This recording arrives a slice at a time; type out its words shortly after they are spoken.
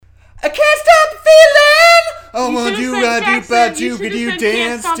Oh, well, do could you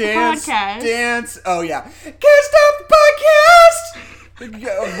dance, dance? Oh, yeah. Can't stop the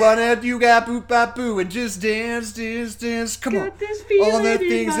podcast! Run out, you got boop, bop, boo, and just dance, dance, dance. Come on. All the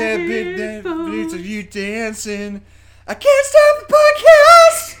things have been done of you dancing. I can't stop the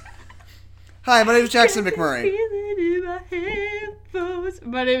podcast! Hi, my name is Jackson McMurray.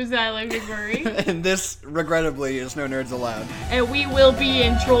 My name is Natalie McMurray. And this, regrettably, is No Nerds Allowed. And we will be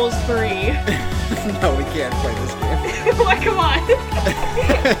in Trolls 3. No, we can't play this game. Why, come on.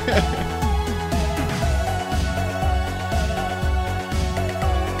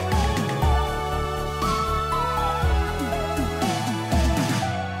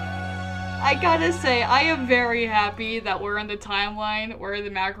 I gotta say, I am very happy that we're in the timeline where the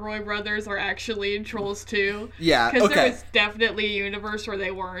McElroy brothers are actually in Trolls 2. Yeah, Because there was definitely a universe where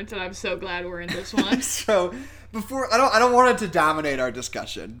they weren't, and I'm so glad we're in this one. So, before, I don't want it to dominate our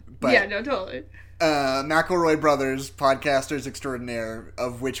discussion, but... Yeah, no, totally. McElroy brothers, podcasters extraordinaire,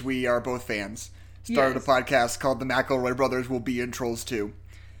 of which we are both fans, started a podcast called The McElroy Brothers Will Be in Trolls 2,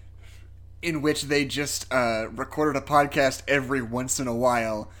 in which they just recorded a podcast every once in a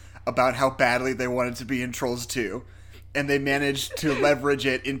while about how badly they wanted to be in Trolls 2, and they managed to leverage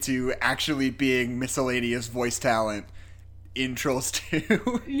it into actually being miscellaneous voice talent in Trolls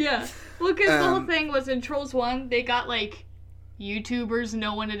 2. Yeah. Well, because the whole thing was in Trolls 1, they got, like, YouTubers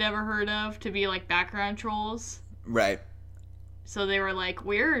no one had ever heard of to be, like, background trolls. Right. So they were like,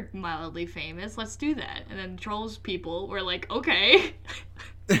 we're mildly famous, let's do that. And then Trolls people were like, okay.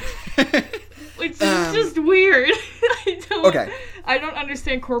 Which is just weird. I don't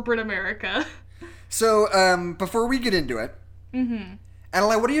understand corporate America. So, before we get into it,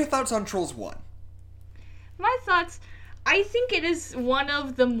 Adelaide, what are your thoughts on Trolls 1? My thoughts, I think it is one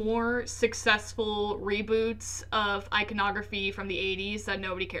of the more successful reboots of iconography from the 80s that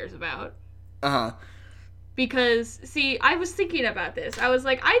nobody cares about. Uh-huh. Because, see, I was thinking about this. I was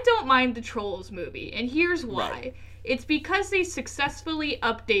like, I don't mind the Trolls movie, and here's why. Right. It's because they successfully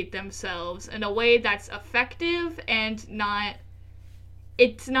update themselves in a way that's effective and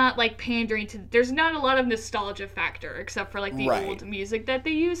it's not like pandering to, there's not a lot of nostalgia factor except for like the old music that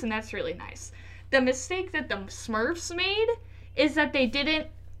they use, and that's really nice. The mistake that the Smurfs made is that they didn't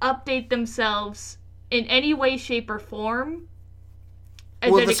update themselves in any way, shape, or form.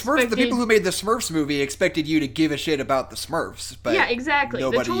 Well, the people who made the Smurfs movie expected you to give a shit about the Smurfs, but yeah, exactly.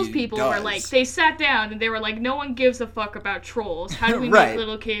 The Trolls people were like, they sat down and they were like, no one gives a fuck about trolls. How do we make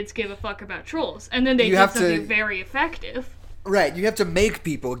little kids give a fuck about trolls? And then they did something very effective. Right, you have to make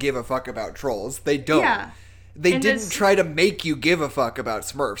people give a fuck about trolls. They don't. Yeah. They didn't try to make you give a fuck about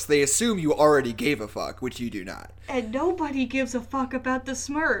Smurfs. They assume you already gave a fuck, which you do not. And nobody gives a fuck about the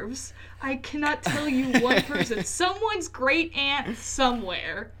Smurfs. I cannot tell you one person. Someone's great aunt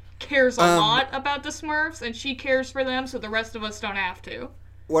somewhere cares a lot about the Smurfs, and she cares for them, so the rest of us don't have to.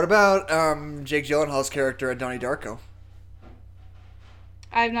 What about Jake Gyllenhaal's character, Donnie Darko?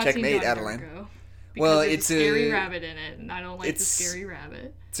 I have not seen Donnie Adeline. Darko. Well, it's a scary rabbit in it, and I don't like the scary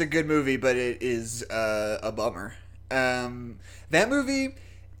rabbit. It's a good movie, but it is a bummer. That movie,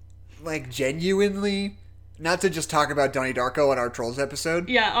 like, genuinely, not to just talk about Donnie Darko on our Trolls episode.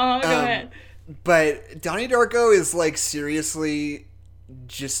 Yeah, go ahead. But Donnie Darko is, like, seriously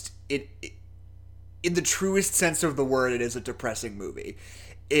just, in the truest sense of the word, it is a depressing movie.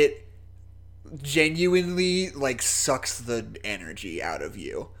 It genuinely, like, sucks the energy out of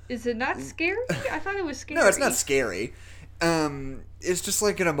you. Is it not scary? I thought it was scary. No, it's not scary. It's just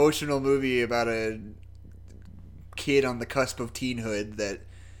like an emotional movie about a kid on the cusp of teenhood that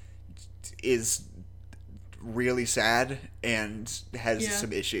is really sad and has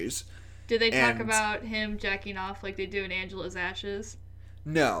some issues. Did they talk about him jacking off like they do in Angela's Ashes?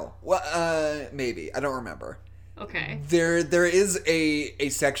 No. Well, maybe. I don't remember. Okay. There is a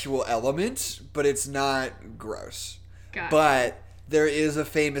sexual element, but it's not gross. Got it. But there is a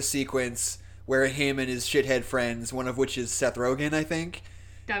famous sequence where him and his shithead friends, one of which is Seth Rogen, I think.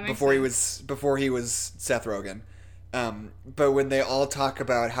 That makes sense. Before he was Seth Rogen. But when they all talk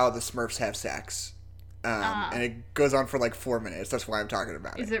about how the Smurfs have sex. And it goes on for like 4 minutes. That's why I'm talking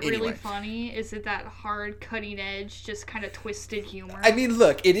about it. Is it really funny? Is it that hard, cutting edge, just kind of twisted humor? I mean,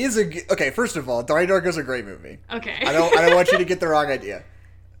 look, it is okay, first of all, Donnie Darko's a great movie. Okay. I don't want you to get the wrong idea.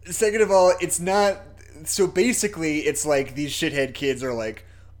 Second of all, it's not... So basically, it's like these shithead kids are like,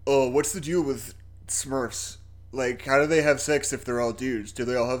 oh, what's the deal with Smurfs? Like, how do they have sex if they're all dudes? Do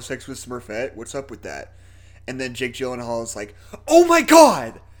they all have sex with Smurfette? What's up with that? And then Jake Gyllenhaal is like, oh my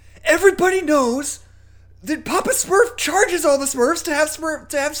god! Everybody knows that Papa Smurf charges all the Smurfs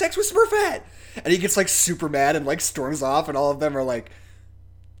to have sex with Smurfette! And he gets, like, super mad and, like, storms off, and all of them are like,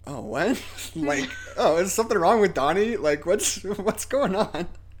 oh, what? Like, oh, is something wrong with Donnie? Like, what's going on?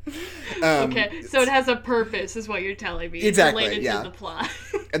 Okay, so it has a purpose, is what you're telling me. Exactly, It's related yeah. to the plot.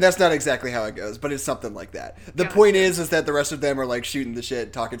 And that's not exactly how it goes, but it's something like that. The Gotcha. point is that the rest of them are like shooting the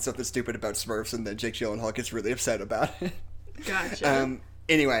shit, talking something stupid about Smurfs, and then Jake Gyllenhaal gets really upset about it. Gotcha.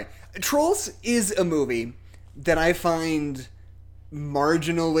 Anyway, Trolls is a movie that I find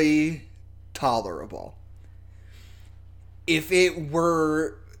marginally tolerable. If it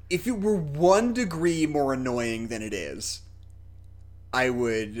were 1 degree more annoying than it is, I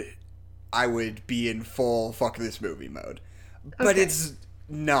would be in full fuck this movie mode. But Okay. it's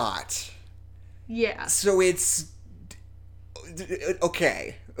not. Yeah. So it's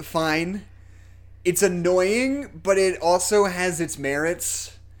okay, fine. It's annoying, but it also has its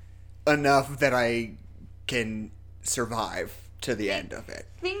merits enough that I can survive to the end of it.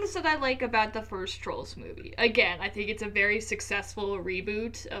 Things that I like about the first Trolls movie. Again, I think it's a very successful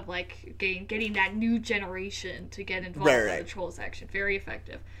reboot of like getting that new generation to get involved in the Trolls action. Very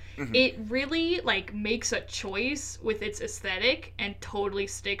effective. Mm-hmm. It really like makes a choice with its aesthetic and totally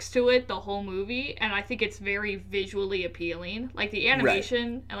sticks to it the whole movie, and I think it's very visually appealing. Like the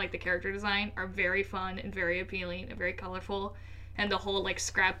animation and like the character design are very fun and very appealing and very colorful, and the whole like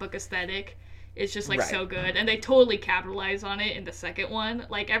scrapbook aesthetic is just like so good, and they totally capitalize on it in the second one.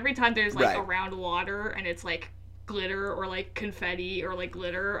 Like every time there's like around water and it's like glitter or like confetti or like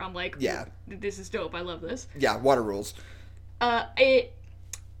glitter, I'm like, yeah, this is dope. I love this. Yeah, water rules.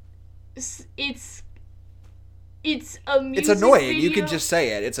 It's a music It's annoying. video. You can just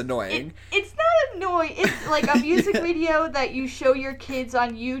say it. It's annoying. It's not annoying. It's like a music video that you show your kids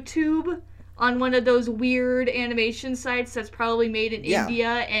on YouTube on one of those weird animation sites that's probably made in India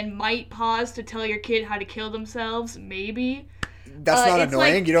and might pause to tell your kid how to kill themselves, maybe. That's not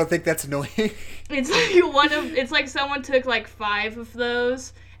annoying? Like, you don't think that's annoying? It's like it's like someone took like 5 of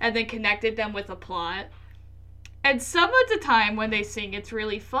those and then connected them with a plot. And some of the time when they sing, it's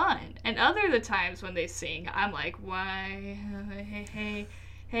really fun. And other the times when they sing, I'm like, why?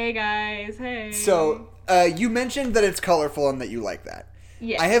 Hey guys, hey. So, you mentioned that it's colorful and that you like that.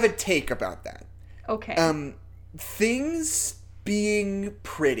 Yeah. I have a take about that. Okay. Things being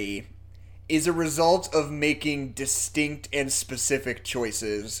pretty is a result of making distinct and specific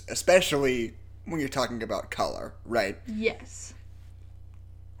choices, especially when you're talking about color, right? Yes.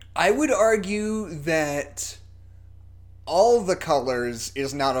 I would argue that all the colors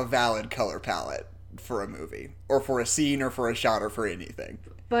is not a valid color palette for a movie, or for a scene, or for a shot, or for anything.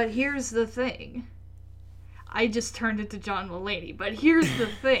 But here's the thing. I just turned it to John Mulaney, but here's the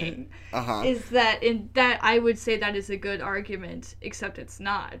thing. Is that I would say that is a good argument, except it's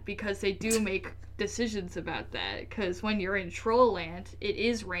not, because they do make decisions about that, because when you're in Trollland, it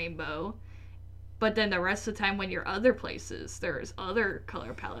is rainbow, but then the rest of the time when you're other places, there's other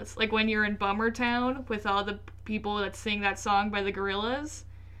color palettes. Like when you're in Bummer Town with all the people that sing that song by the Gorillaz,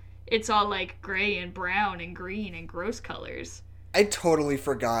 it's all like gray and brown and green and gross colors. I totally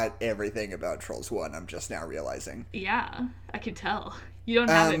forgot everything about Trolls 1, I'm just now realizing. Yeah, I can tell. You don't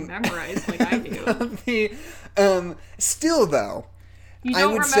have it memorized like I do. Still, though, you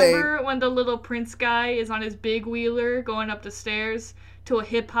don't remember when the little Prince guy is on his big wheeler going up the stairs to a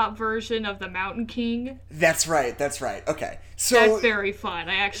hip-hop version of the Mountain King? That's right. Okay. So that's very fun.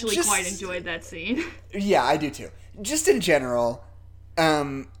 I actually quite enjoyed that scene. Yeah, I do too. Just in general,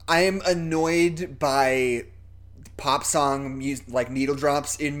 I am annoyed by pop song like needle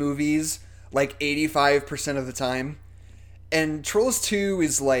drops in movies like 85% of the time. And Trolls 2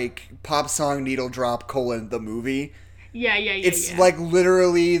 is like pop song needle drop : the movie. Yeah. It's like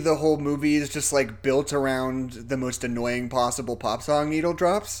literally the whole movie is just like built around the most annoying possible pop song needle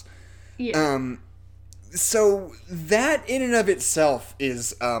drops. Yeah. So that in and of itself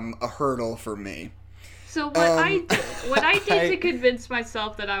is a hurdle for me. So what I did to convince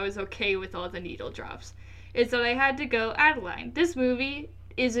myself that I was okay with all the needle drops is that I had to go, Adeline, this movie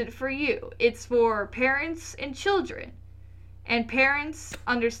isn't for you. It's for parents and children. And parents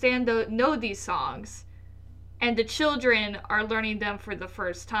know these songs. And the children are learning them for the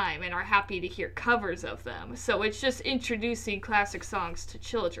first time and are happy to hear covers of them. So it's just introducing classic songs to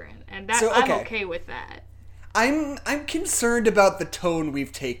children. And I'm okay with that. I'm concerned about the tone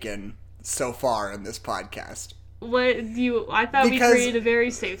we've taken so far in this podcast. I thought we created a very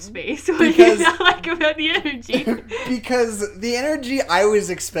safe space. What do you not like about the energy? Because the energy I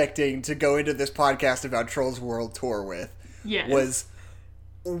was expecting to go into this podcast about Trolls World Tour with was,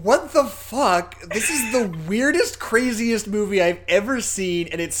 what the fuck? This is the weirdest, craziest movie I've ever seen,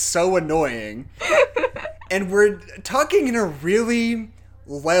 and it's so annoying. And we're talking in a really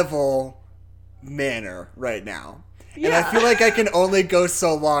level manner right now. And I feel like I can only go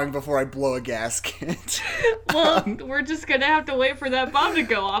so long before I blow a gasket. Well, we're just gonna have to wait for that bomb to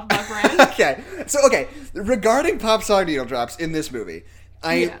go off, my friend. Okay. So, regarding pop song needle drops in this movie,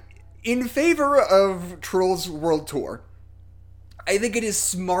 in favor of Trolls World Tour, I think it is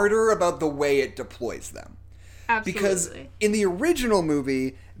smarter about the way it deploys them. Absolutely. Because in the original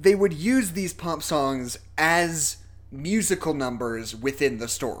movie, they would use these pop songs as musical numbers within the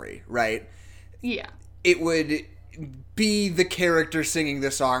story, right? Yeah. It would be the character singing the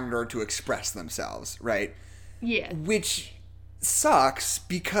song in order to express themselves, right? Yeah. Which sucks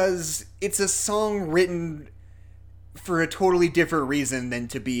because it's a song written for a totally different reason than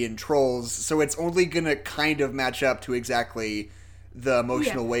to be in Trolls, so it's only gonna kind of match up to exactly the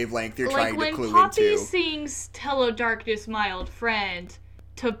emotional wavelength you're trying to clue into. Like when Poppy sings "Hello Darkness, My Old Friend"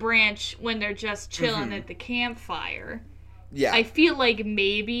 to Branch when they're just chilling at the campfire, I feel like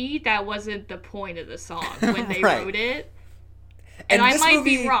maybe that wasn't the point of the song when they wrote it. And I might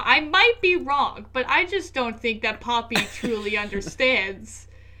be wrong. I might be wrong, but I just don't think that Poppy truly understands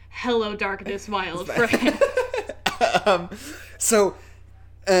 "Hello Darkness, My Old Friend."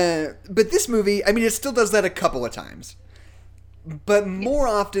 But this movie, I mean, it still does that a couple of times. But more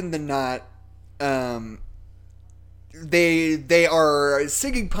often than not, they are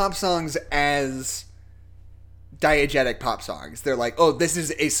singing pop songs as diegetic pop songs. They're like, oh, this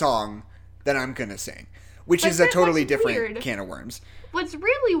is a song that I'm gonna sing. Which is a totally different can of worms. What's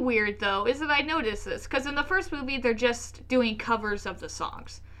really weird, though, is that I noticed this. Because in the first movie, they're just doing covers of the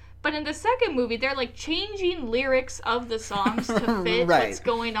songs. But in the second movie, they're, like, changing lyrics of the songs to fit what's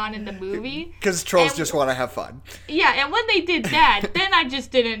going on in the movie. Because trolls just want to have fun. Yeah, and when they did that, then I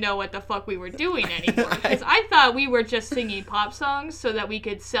just didn't know what the fuck we were doing anymore. Because I thought we were just singing pop songs so that we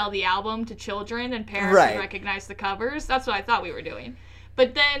could sell the album to children and parents would recognize the covers. That's what I thought we were doing.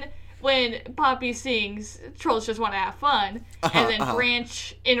 But then when Poppy sings "Trolls Just Want to Have Fun," and then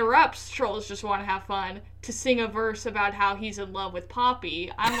Branch interrupts "Trolls Just Want to Have Fun" to sing a verse about how he's in love with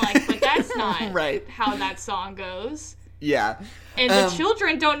Poppy, I'm like, but that's not how that song goes. Yeah. And the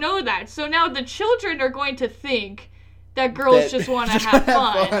children don't know that. So now the children are going to think that girls just want to have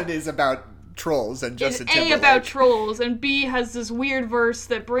fun. Is about trolls and Justin Timberlake. A, about trolls, and B, has this weird verse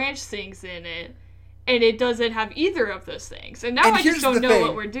that Branch sings in it. And it doesn't have either of those things. And now I just don't know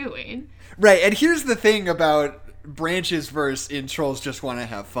what we're doing. Right, and here's the thing about Branch's verse in Trolls Just Want to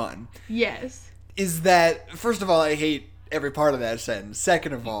Have Fun. Yes. Is that, first of all, I hate every part of that sentence.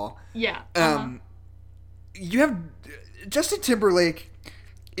 Second of all, you have Justin Timberlake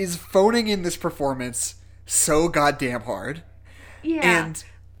is phoning in this performance so goddamn hard. Yeah. And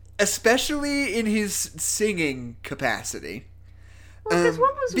especially in his singing capacity. Well, because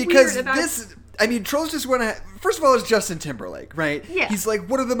what was weird about this... I mean, Trolls Just Want to... First of all, it's Justin Timberlake, right? Yeah. He's like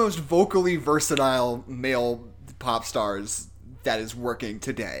one of the most vocally versatile male pop stars that is working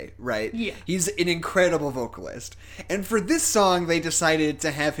today, right? Yeah. He's an incredible vocalist. And for this song, they decided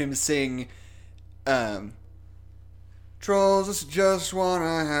to have him sing... Trolls just want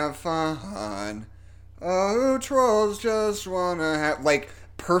to have fun. Oh, trolls just want to have... Like,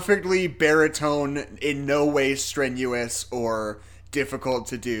 perfectly baritone, in no way strenuous or... difficult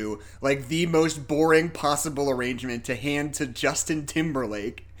to do, like the most boring possible arrangement to hand to Justin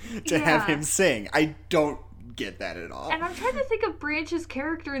Timberlake to have him sing. I don't get that at all. And I'm trying to think of Branch's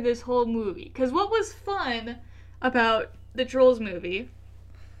character in this whole movie, because what was fun about the Trolls movie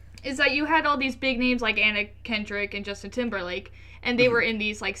is that you had all these big names like Anna Kendrick and Justin Timberlake, and they were in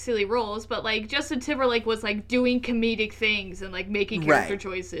these like silly roles, but like Justin Timberlake was like doing comedic things and like making character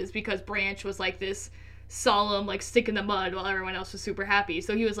choices, because Branch was like this solemn, like, stick in the mud while everyone else was super happy.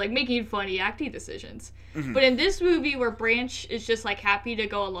 So he was, like, making funny acting decisions. Mm-hmm. But in this movie where Branch is just, like, happy to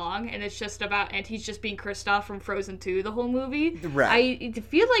go along, and it's just about, and he's just being Kristoff from Frozen 2 the whole movie, I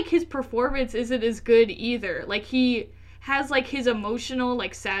feel like his performance isn't as good either. Like, he has, like, his emotional,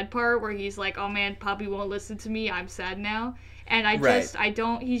 like, sad part where he's like, oh man, Poppy won't listen to me, I'm sad now. And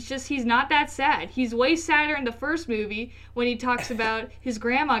he's not that sad. He's way sadder in the first movie when he talks about his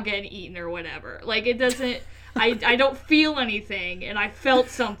grandma getting eaten or whatever. Like, it doesn't, I don't feel anything, and I felt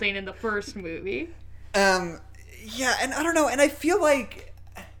something in the first movie. Yeah, and I don't know, and I feel like,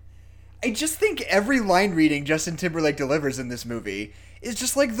 I just think every line reading Justin Timberlake delivers in this movie is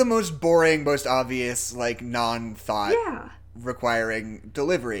just, like, the most boring, most obvious, like, non-thought requiring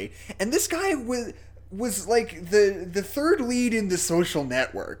delivery. And this guy was like the third lead in The Social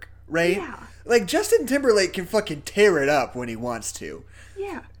Network, right? Yeah. Like, Justin Timberlake can fucking tear it up when he wants to.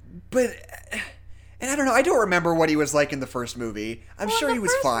 Yeah. But, and I don't know, I don't remember what he was like in the first movie. I'm sure he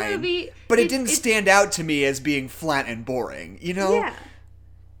was fine. But it didn't stand out to me as being flat and boring, you know? Yeah.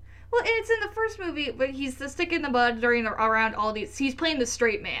 Well, and it's in the first movie, but he's the stick in the mud around all these. He's playing the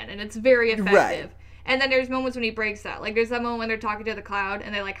straight man, and it's very effective. Right. And then there's moments when he breaks that. Like, there's that moment when they're talking to the cloud,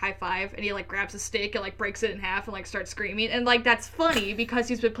 and they, like, high-five, and he, like, grabs a stick and, like, breaks it in half and, like, starts screaming. And, like, that's funny because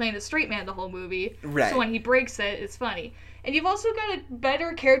he's been playing the straight man the whole movie. Right. So when he breaks it, it's funny. And you've also got a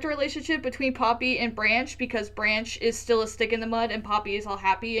better character relationship between Poppy and Branch, because Branch is still a stick in the mud, and Poppy is all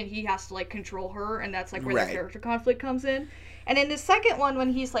happy, and he has to, like, control her, and that's, like, where the character conflict comes in. And in the second one,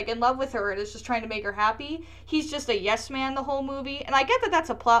 when he's, like, in love with her and is just trying to make her happy, he's just a yes man the whole movie. And I get that that's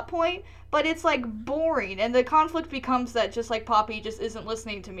a plot point, but it's, like, boring. And the conflict becomes that just, like, Poppy just isn't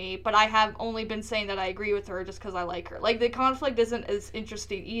listening to me, but I have only been saying that I agree with her just because I like her. Like, the conflict isn't as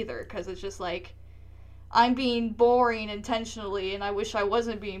interesting either, because it's just, like, I'm being boring intentionally, and I wish I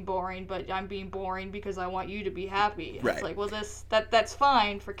wasn't being boring, but I'm being boring because I want you to be happy. And it's like, well, that's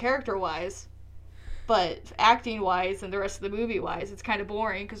fine for character-wise. But acting-wise and the rest of the movie-wise, it's kind of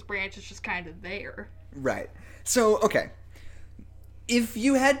boring because Branch is just kind of there. Right. So, okay. If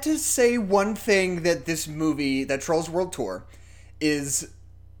you had to say one thing that this movie, that Trolls World Tour, is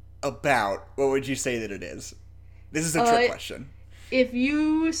about, what would you say that it is? This is a trick question. If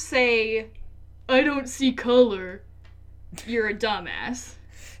you say, I don't see color, you're a dumbass.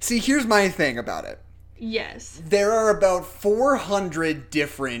 See, here's my thing about it. Yes. There are about 400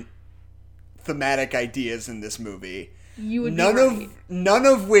 different thematic ideas in this movie. You would be right. None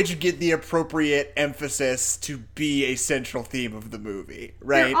of which get the appropriate emphasis to be a central theme of the movie,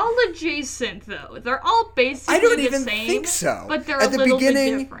 right? They're all adjacent, though. They're all basically I don't the even same, think so. But they're a little bit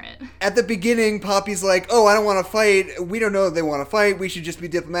different. At the beginning, Poppy's like, oh, I don't want to fight. We don't know if they want to fight. We should just be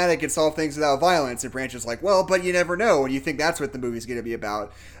diplomatic and solve things without violence. And Branch is like, well, but you never know. And you think that's what the movie's going to be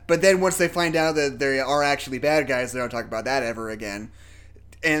about. But then once they find out that they are actually bad guys, they don't talk about that ever again.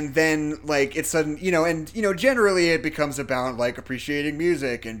 And then, like, it's sudden, generally it becomes about, like, appreciating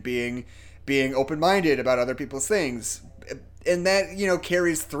music and being open-minded about other people's things. And that,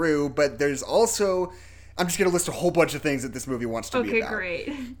 carries through, but there's also, I'm just going to list a whole bunch of things that this movie wants to be about. Okay,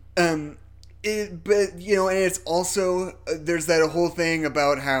 great. And it's also, there's that whole thing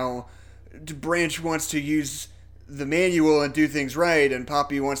about how Branch wants to use the manual and do things right, and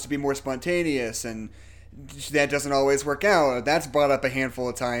Poppy wants to be more spontaneous, and that doesn't always work out. That's brought up a handful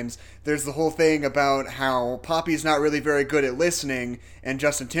of times. There's the whole thing about how Poppy's not really very good at listening, and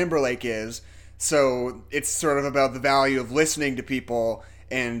Justin Timberlake is. So it's sort of about the value of listening to people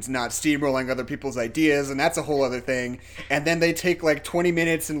and not steamrolling other people's ideas, and that's a whole other thing. And then they take, like, 20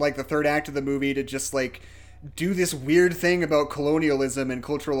 minutes in, like, the third act of the movie to just, like, do this weird thing about colonialism and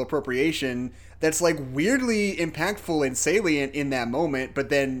cultural appropriation that's, like, weirdly impactful and salient in that moment, but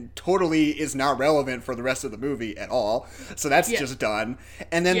then totally is not relevant for the rest of the movie at all. So that's just done.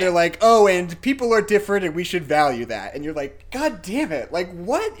 And then they're like, oh, and people are different and we should value that. And you're like, God damn it. Like,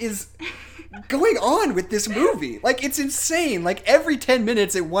 what is going on with this movie? Like, it's insane. Like, every 10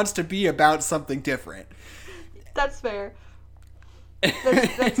 minutes it wants to be about something different. That's fair.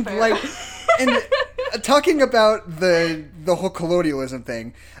 That's fair. Like, and talking about the whole colonialism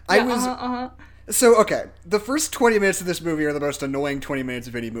thing, So, okay, the first 20 minutes of this movie are the most annoying 20 minutes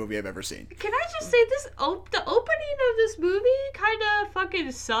of any movie I've ever seen. Can I just say this? The opening of this movie kind of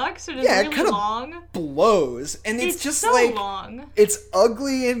fucking sucks. And it's really long. Blows, and it's just so like long. It's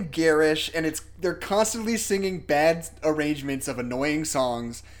ugly and garish, and they're constantly singing bad arrangements of annoying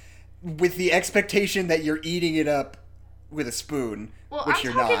songs, with the expectation that you're eating it up with a spoon, which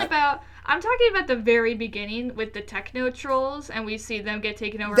you're not. I'm talking about the very beginning with the techno trolls, and we see them get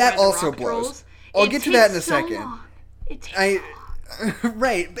taken over that by the also rock blows. Trolls. I'll get to that in a second. Long. It takes so long.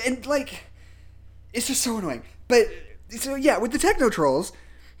 Right, and like, it's just so annoying. But so yeah, with the techno trolls,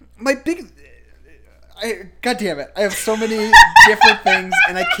 my big, God damn it, I have so many different things,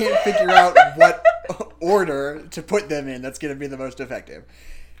 and I can't figure out what order to put them in that's going to be the most effective.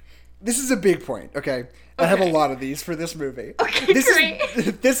 This is a big point, okay? I have a lot of these for this movie. Okay,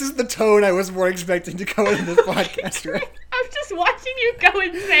 great. This is the tone I was more expecting to go in this podcast with. I'm just watching you go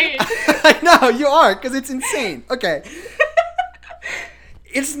insane. I know, you are, because it's insane. Okay.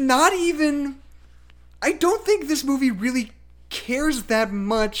 It's not even... I don't think this movie really cares that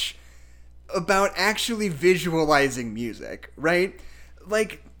much about actually visualizing music, right?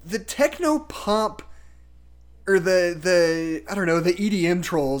 Like, the techno pop... or the I don't know, the EDM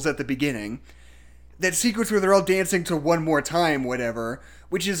trolls at the beginning, that sequence where they're all dancing to One More Time, whatever,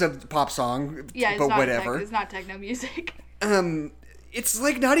 which is a pop song, but whatever. It's not techno music. It's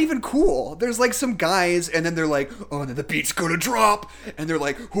like not even cool. There's like some guys, and then they're like, oh, and then the beat's gonna drop, and they're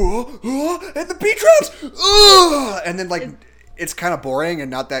like, oh, and the beat drops, and then like it's kind of boring and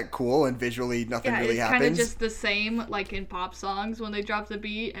not that cool, and visually nothing really happens. It's kind of just the same, like in pop songs when they drop the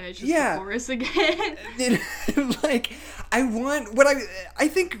beat, and it's just the chorus again. Like, I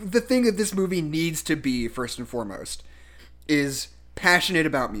think the thing that this movie needs to be, first and foremost, is passionate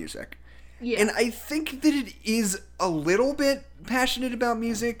about music. Yeah. And I think that it is a little bit passionate about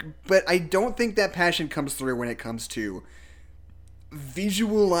music, but I don't think that passion comes through when it comes to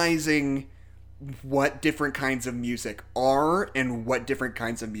visualizing what different kinds of music are and what different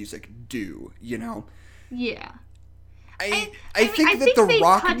kinds of music do, you know? Yeah. I think that the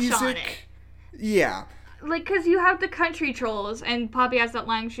rock music... Yeah. Like, because you have the country trolls, and Poppy has that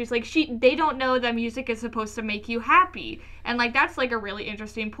line, she's like, they don't know that music is supposed to make you happy. And, like, that's, like, a really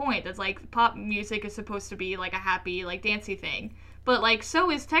interesting point. That's, like, pop music is supposed to be, like, a happy, like, dancey thing. But, like,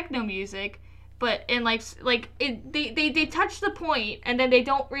 so is techno music. But, and, they touch the point, and then they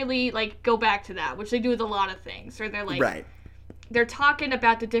don't really, like, go back to that, which they do with a lot of things. Or they're, like... Right. They're talking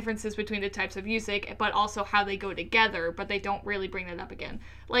about the differences between the types of music, but also how they go together, but they don't really bring that up again.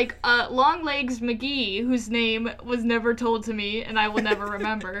 Like, Longlegs McGee, whose name was never told to me, and I will never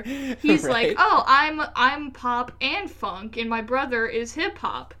remember, he's right. Like, oh, I'm pop and funk, and my brother is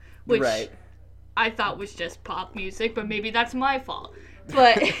hip-hop, which I thought was just pop music, but maybe that's my fault.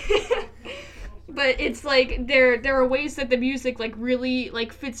 But... But it's like there are ways that the music like really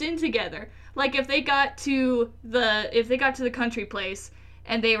like fits in together. Like if they got to the country place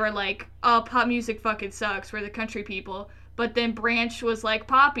and they were like, "Oh, pop music fucking sucks. We're the country people." But then Branch was like,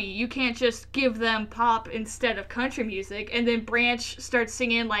 "Poppy, you can't just give them pop instead of country music." And then Branch starts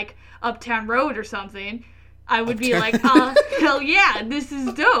singing like Uptown Road or something. I would be like, hell yeah, this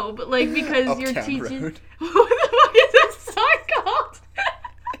is dope. Like because Uptown you're teaching. Road. What the fuck is that song called?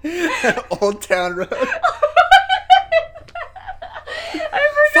 Old Town Road. I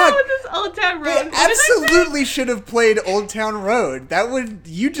forgot what this Old Town Road. They absolutely should have played Old Town Road.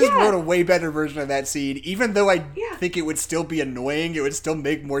 You just wrote a way better version of that scene. Even though I think it would still be annoying, it would still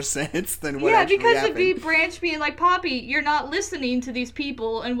make more sense than what actually happened. Yeah, because it'd be Branch being like, Poppy, you're not listening to these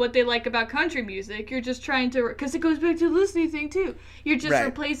people and what they like about country music. You're just trying to, because it goes back to the listening thing too. You're just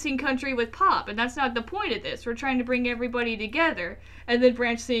replacing country with pop, and that's not the point of this. We're trying to bring everybody together. And then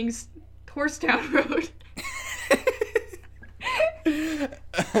Branch sings Horsetown Road.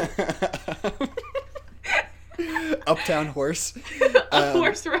 Uptown Horse.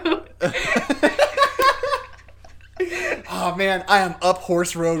 Horse Road. Oh man, I am up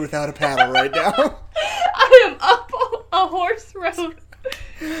Horse Road without a paddle right now. I am up a horse road.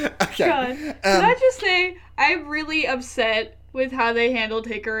 Okay. God. Can I just say, I'm really upset with how they handled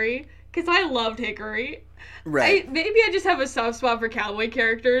Hickory, because I loved Hickory. Right. Maybe I just have a soft spot for cowboy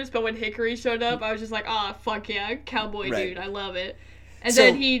characters, but when Hickory showed up, I was just like, fuck yeah, cowboy dude, I love it. And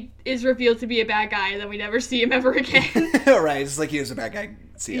then he is revealed to be a bad guy, and then we never see him ever again. Right, it's like he was a bad guy.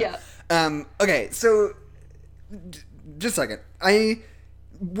 Yeah. Okay, so, just a second.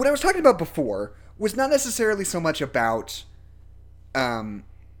 What I was talking about before was not necessarily so much about,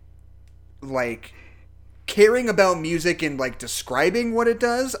 like, caring about music and, like, describing what it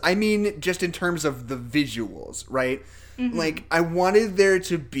does. I mean, just in terms of the visuals, right? Mm-hmm. Like, I wanted there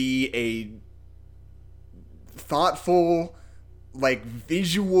to be a thoughtful, like,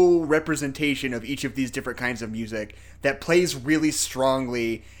 visual representation of each of these different kinds of music that plays really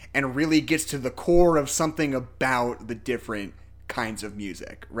strongly and really gets to the core of something about the different kinds of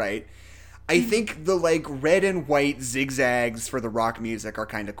music, right? I think the, like, red and white zigzags for the rock music are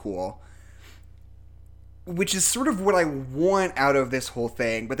kind of cool, which is sort of what I want out of this whole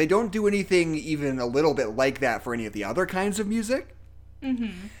thing, but they don't do anything even a little bit like that for any of the other kinds of music.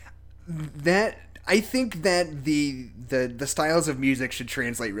 Mm-hmm. I think that the styles of music should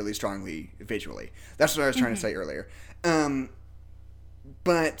translate really strongly visually. That's what I was trying to say earlier.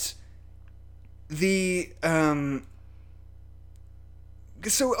 But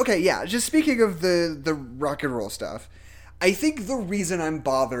so okay, yeah, just speaking of the rock and roll stuff, I think the reason I'm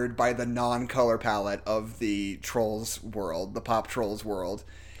bothered by the non-color palette of the Trolls world, the pop Trolls world,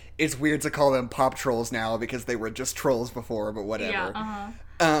 it's weird to call them pop Trolls now because they were just Trolls before, but whatever.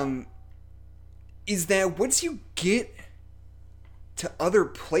 Yeah, is that once you get to other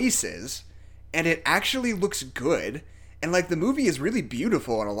places and it actually looks good, and like the movie is really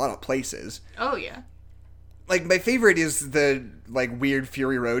beautiful in a lot of places. Oh yeah. Like, my favorite is the, like, weird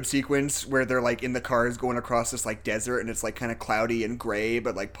Fury Road sequence where they're, like, in the cars going across this, like, desert, and it's, like, kind of cloudy and gray,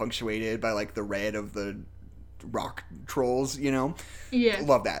 but, like, punctuated by, like, the red of the rock trolls, you know? Yeah.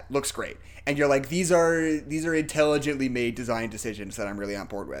 Love that. Looks great. And you're like, these are intelligently made design decisions that I'm really on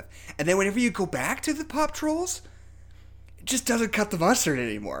board with. And then whenever you go back to the pop trolls, it just doesn't cut the mustard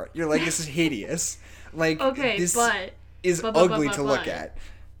anymore. You're like, this is hideous. Like, okay, but is ugly to look at.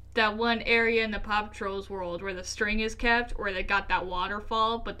 That one area in the Paw Patrol's world where the string is kept, where they got that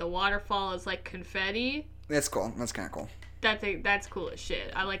waterfall, but the waterfall is like confetti. That's cool. That's kind of cool. That's cool as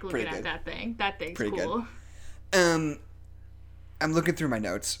shit. I like looking at that thing. That thing's pretty cool. Good. I'm looking through my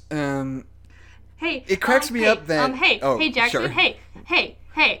notes. Hey, it cracks me up that. Hey, Jackson. Sure. Hey.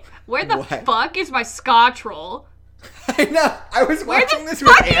 Where the fuck is my ska troll? I know. I was watching this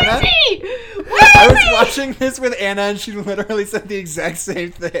with Anna. I was watching this with Anna, and she literally said the exact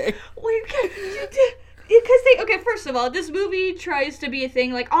same thing. Because first of all, this movie tries to be a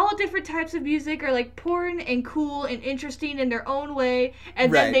thing, like, all different types of music are, like, important and cool and interesting in their own way,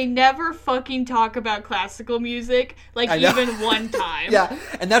 and then they never fucking talk about classical music, like, even one time. Yeah,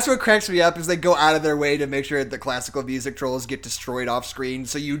 and that's what cracks me up, is they go out of their way to make sure that the classical music trolls get destroyed off screen,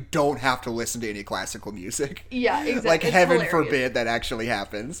 so you don't have to listen to any classical music. Yeah, exactly. Like, heaven forbid that actually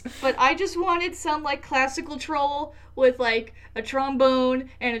happens. But I just wanted some, like, classical troll with, like, a trombone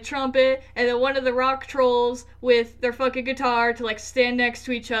and a trumpet, and then one of the rock trolls with their fucking guitar to, like, stand next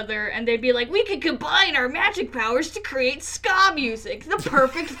to each other, and they'd be like, we could combine our magic powers to create ska music, the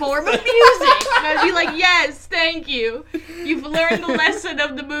perfect form of music. And I'd be like, yes, thank you. You've learned the lesson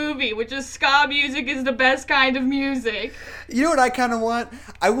of the movie, which is ska music is the best kind of music. You know what I kind of want?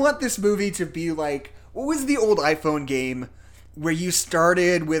 I want this movie to be like, what was the old iPhone game where you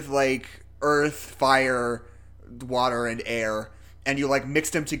started with, like, earth, fire, water, and air, and you, like,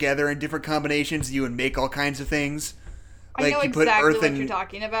 mixed them together in different combinations, you would make all kinds of things. Like, I know exactly what you're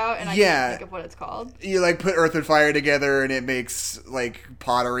talking about, and I can't think of what it's called. You, like, put earth and fire together, and it makes, like,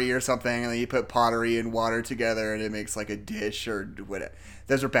 pottery or something, and then you put pottery and water together, and it makes, like, a dish or whatever.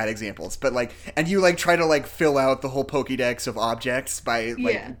 Those are bad examples. But, like, and you, like, try to, like, fill out the whole Pokédex of objects by,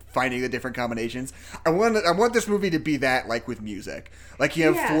 like, finding the different combinations. I want this movie to be that, like, with music. Like,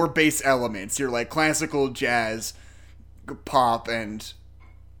 you have 4 base elements. You're, like, classical, jazz, pop, and...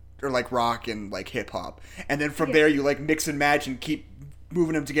 or, like, rock and, like, hip-hop. And then from there, you, like, mix and match and keep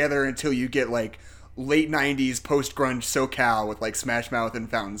moving them together until you get, like, late 90s post-grunge SoCal with, like, Smash Mouth and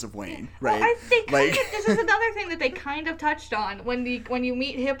Fountains of Wayne, right? Well, I think this is another thing that they kind of touched on when you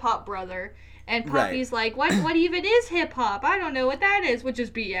meet Hip Hop Brother, and Puppy's like, what even is hip-hop? I don't know what that is, which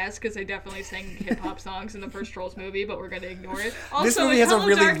is BS, because they definitely sang hip-hop songs in the first Trolls movie, but we're going to ignore it. Also, this movie has a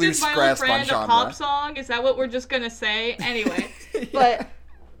really loose grasp on genre. A pop song? Is that what we're just going to say? Anyway,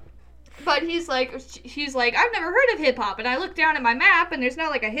 But he's like, I've never heard of hip-hop, and I look down at my map, and there's not,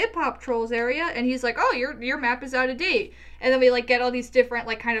 like, a hip-hop Trolls area, and he's like, oh, your map is out of date. And then we, like, get all these different,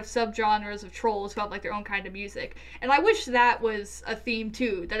 like, kind of subgenres of Trolls who have, like, their own kind of music. And I wish that was a theme,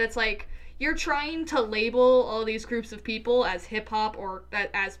 too, that it's, like, you're trying to label all these groups of people as hip-hop or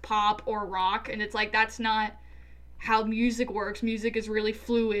as pop or rock, and it's like, that's not how music works. Music is really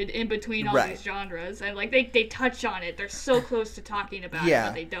fluid in between all these genres, and, like, they touch on it. They're so close to talking about it,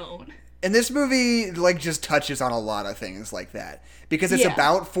 but they don't. And this movie, like, just touches on a lot of things like that. Because it's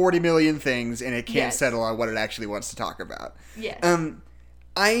about 40 million things, and it can't settle on what it actually wants to talk about. Yes. Okay.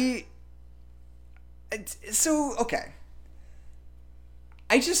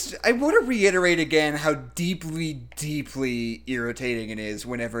 I want to reiterate again how deeply, deeply irritating it is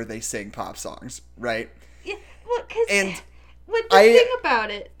whenever they sing pop songs, right? Yeah, well, because... the thing about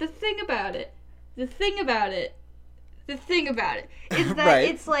it is that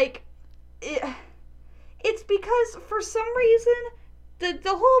it's like... It's because, for some reason, the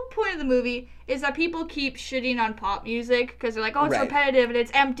whole point of the movie is that people keep shitting on pop music because they're like, oh, it's repetitive and it's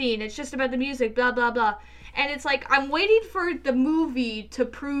empty and it's just about the music, blah, blah, blah. And it's like, I'm waiting for the movie to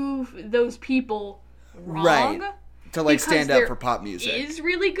prove those people wrong. Right. To, like, stand up for pop music. It is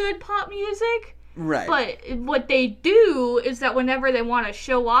really good pop music. Right. But what they do is that whenever they want to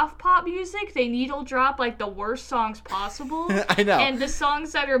show off pop music, they needle drop, like, the worst songs possible. I know. And the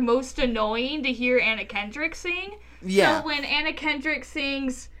songs that are most annoying to hear Anna Kendrick sing. Yeah. So when Anna Kendrick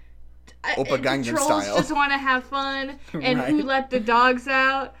sings Oppa Gangnam Trolls Style. Just Want to Have Fun and Who Let the Dogs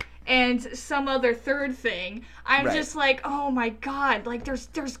Out and some other third thing, I'm just like, oh my god, like,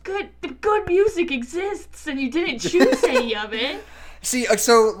 there's good music exists and you didn't choose any of it. See,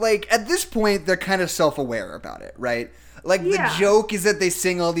 so, like, at this point, they're kind of self-aware about it, right? Like, the joke is that they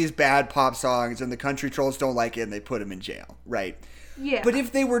sing all these bad pop songs and the country trolls don't like it and they put them in jail, right? Yeah. But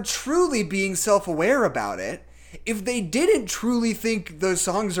if they were truly being self-aware about it, if they didn't truly think those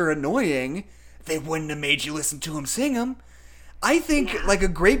songs are annoying, they wouldn't have made you listen to them sing them. I think, like, a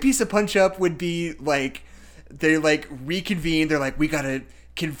great piece of punch-up would be, like, they, like, reconvene, they're like, we gotta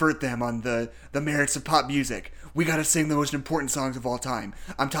convert them on the merits of pop music. We gotta sing the most important songs of all time.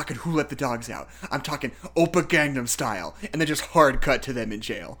 I'm talking Who Let the Dogs Out. I'm talking Oppa Gangnam Style. And then just hard cut to them in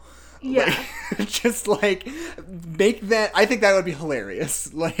jail. Yeah. Like, just like make that. I think that would be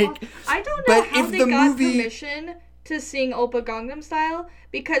hilarious. Like, I don't know how they got movie... permission to sing Oppa Gangnam Style,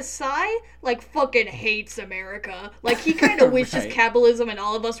 because Psy, like, fucking hates America. Like, he kind of wishes Right. capitalism and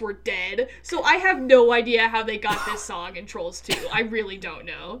all of us were dead. So I have no idea how they got this song in Trolls 2. I really don't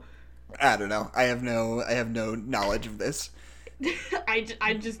know. I don't know. I have no knowledge of this. I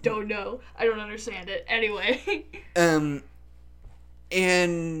just don't know. I don't understand it. Anyway. And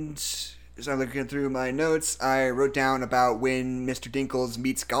as I'm looking through my notes, I wrote down about when Mr. Dinkles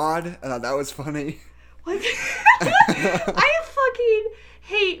meets God. I thought that was funny. What? I fucking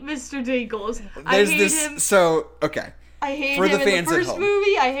hate Mr. Dinkles. I hate him. So, okay. I hate For him the in fans the at first home.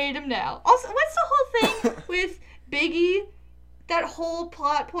 movie. I hate him now. Also, what's the whole thing with Biggie? That whole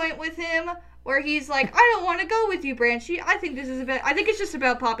plot point with him where he's like, I don't want to go with you, Branchy. I think it's just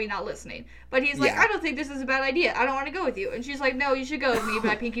about Poppy not listening. But he's like, Yeah. I don't think this is a bad idea. I don't want to go with you. And she's like, no, you should go with me.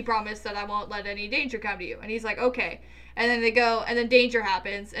 But I pinky promise that I won't let any danger come to you. And he's like, okay. And then they go, and then danger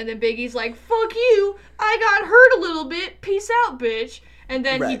happens. And then Biggie's like, fuck you. I got hurt a little bit. Peace out, bitch. And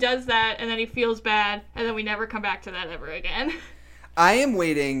then he Right. does that, and then he feels bad. And then we never come back to that ever again. I am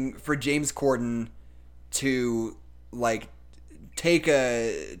waiting for James Corden to, like, take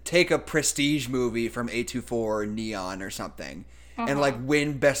a prestige movie from A24 or Neon or something and like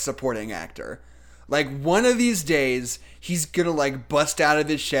win Best Supporting Actor. Like, one of these days he's gonna like bust out of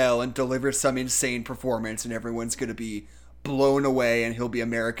his shell and deliver some insane performance and everyone's gonna be blown away and he'll be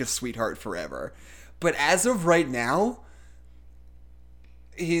America's sweetheart forever. But as of right now,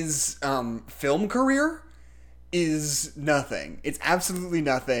 his film career is nothing. It's absolutely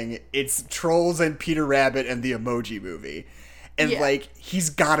nothing. It's Trolls and Peter Rabbit and the Emoji Movie. And, like, he's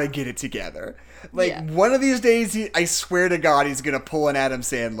gotta get it together. Like, one of these days, I swear to God, he's gonna pull an Adam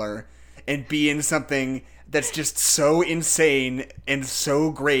Sandler and be in something that's just so insane and so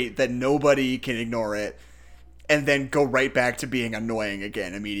great that nobody can ignore it. And then go right back to being annoying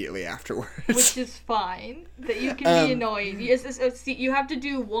again immediately afterwards. Which is fine. That you can be annoying. You have to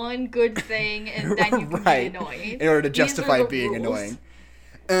do one good thing and then you can be annoying. In order to These are justify the being rules.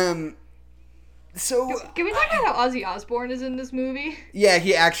 annoying. So Can we talk about how Ozzy Osbourne is in this movie? yeah,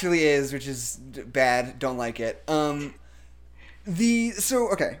 he actually is, which is bad. Don't like it. Okay.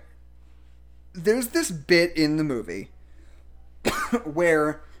 There's this bit in the movie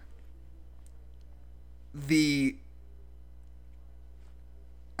where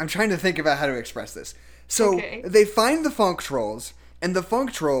I'm trying to think about how to express this. So they find the Funk Trolls, and the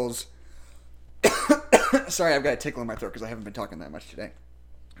Funk Trolls. Sorry, I've got a tickle in my throat because I haven't been talking that much today.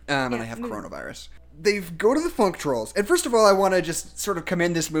 And I have coronavirus. They go to the Funk Trolls, and first of all, I want to just sort of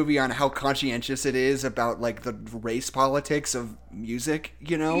commend this movie on how conscientious it is about, like, the race politics of music,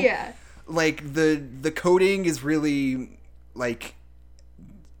 you know? Yeah. Like, the coding is really, like,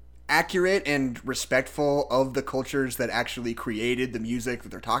 accurate and respectful of the cultures that actually created the music that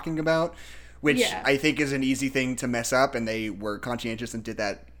they're talking about, which I think is an easy thing to mess up, and they were conscientious and did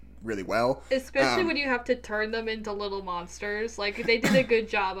that really well. Especially when you have to turn them into little monsters. Like, they did a good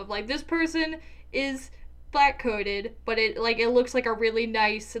job of, like, this person is black coded, but it looks like a really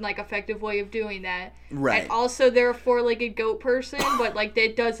nice and, like, effective way of doing that. Right. And also they're a 4-legged goat person, but, like,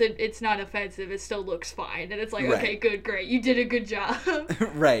 it's not offensive. It still looks fine. And it's like, okay, good, great. You did a good job.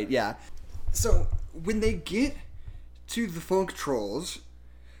 Right, yeah. So, when they get to the Funk Trolls,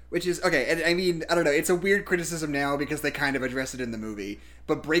 which is, okay, and I mean, I don't know, it's a weird criticism now because they kind of address it in the movie,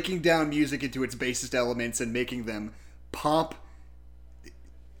 but breaking down music into its basest elements and making them pop,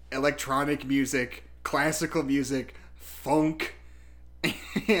 electronic music, classical music, funk,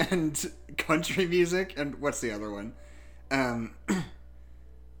 and country music, and what's the other one?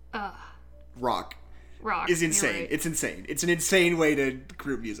 Rock. Is insane. Right. It's insane. It's an insane way to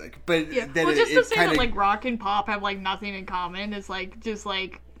group music. But then well, just to say kinda, that, like, rock and pop have, like, nothing in common is, like, just,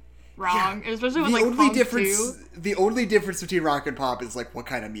 like, wrong. Yeah. Especially with, like, funk, too. The only difference between rock and pop is, like, what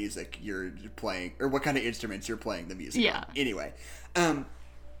kind of music you're playing, or what kind of instruments you're playing the music on. Anyway.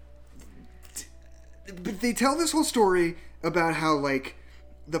 But they tell this whole story about how, like,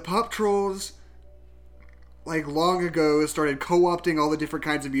 the Pop Trolls, like, long ago started co-opting all the different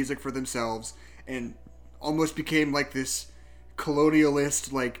kinds of music for themselves, and almost became, like, this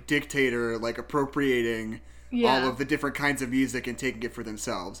colonialist, like, dictator, like, appropriating all of the different kinds of music and taking it for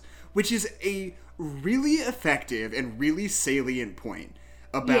themselves. Which is a really effective and really salient point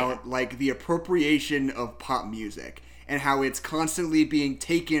about, like, the appropriation of pop music and how it's constantly being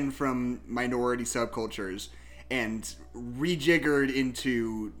taken from minority subcultures and rejiggered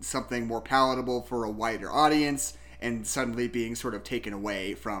into something more palatable for a wider audience and suddenly being sort of taken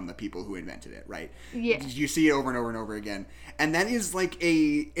away from the people who invented it, right? Yeah. You see it over and over and over again. And that is like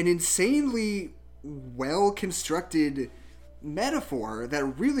an insanely well-constructed metaphor that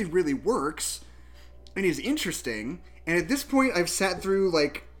really, really works and is interesting. And at this point, I've sat through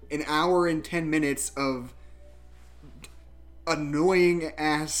like an hour and 10 minutes of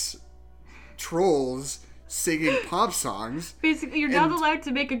annoying-ass trolls singing pop songs. Basically, you're not allowed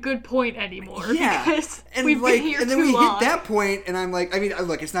to make a good point anymore. Yeah. Because and we've like, been here and then too we long. hit that point, and I'm like, I mean,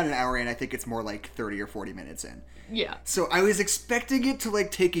 look, it's not an hour in. I think it's more like 30 or 40 minutes in. Yeah. So I was expecting it to,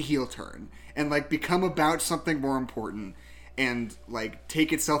 like, take a heel turn and, like, become about something more important and, like,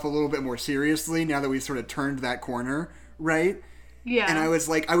 take itself a little bit more seriously now that we've sort of turned that corner, right? Yeah. And I was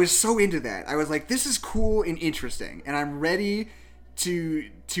like, I was so into that. I was like, this is cool and interesting, and I'm ready to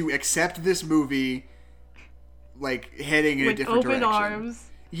accept this movie, like, heading in a different direction. With open arms.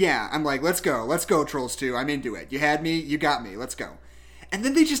 Yeah, I'm like, let's go, Trolls 2, I'm into it. You had me, you got me, let's go. And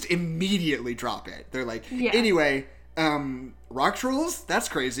then they just immediately drop it. They're like, anyway, rock trolls? That's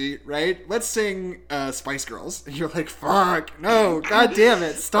crazy, right? Let's sing Spice Girls. And you're like, fuck, no, god damn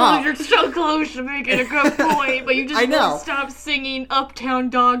it, stop. Oh, you're so close to making a good point, but you just won't stop singing Uptown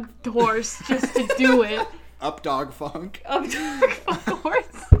Dog Horse just to do it. Up Dog Funk. Up Dog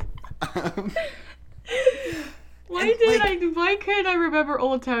Horse. Why couldn't I remember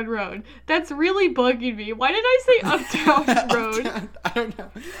Old Town Road? That's really bugging me. Why did I say Uptown Road? I don't know.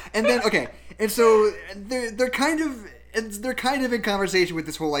 And then, okay, and so they're kind of in conversation with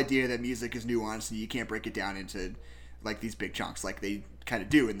this whole idea that music is nuanced and you can't break it down into, like, these big chunks like they kind of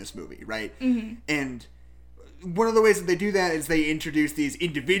do in this movie, right? Mm-hmm. And one of the ways that they do that is they introduce these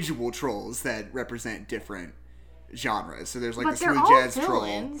individual trolls that represent different genres. So there's, like, the smooth jazz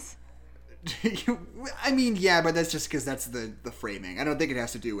villains. troll. I mean, yeah, but that's just because that's the framing. I don't think it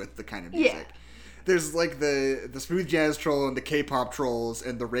has to do with the kind of music. Yeah. There's, like, the smooth jazz troll and the K-pop trolls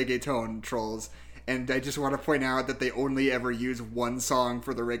and the reggaeton trolls. And I just want to point out that they only ever use one song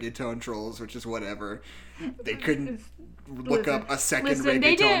for the reggaeton trolls, which is whatever. They couldn't look up a second reggaeton song.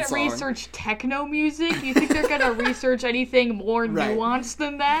 They didn't research techno music. You think they're going to research anything more nuanced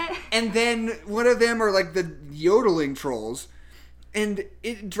than that? And then one of them are, like, the yodeling trolls. And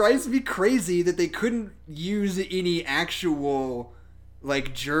it drives me crazy that they couldn't use any actual,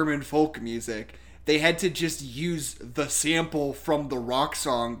 like, German folk music. They had to just use the sample from the rock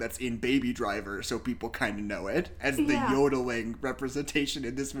song that's in Baby Driver so people kind of know it as the yodeling representation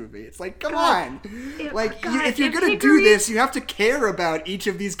in this movie. It's like, come on! If you're going to do this, you have to care about each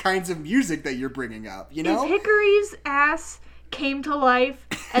of these kinds of music that you're bringing up, you know? If Hickory's ass came to life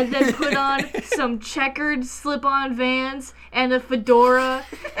and then put on some checkered slip-on Vans and a fedora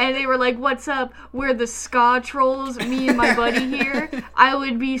and they were like, what's up, we're the ska trolls, me and my buddy here, I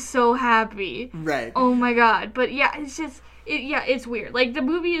would be so happy. Right. Oh my god. But yeah, it's just it's weird. Like, the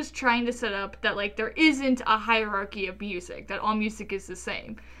movie is trying to set up that, like, there isn't a hierarchy of music, that all music is the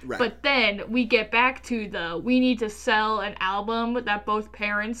same. Right. But then we get back to we need to sell an album that both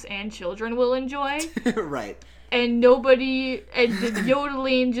parents and children will enjoy. Right. And the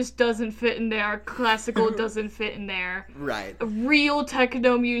yodeling just doesn't fit in there. Classical doesn't fit in there. Right. Real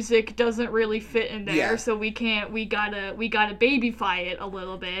techno music doesn't really fit in there. Yeah. So we gotta babyfy it a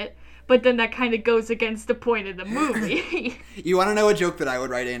little bit. But then that kind of goes against the point of the movie. You want to know a joke that I would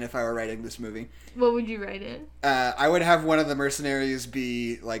write in if I were writing this movie? What would you write in? I would have one of the mercenaries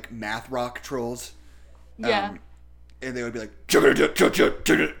be, like, math rock trolls. Yeah. And they would be like,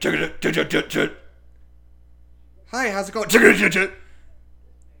 hi, how's it going?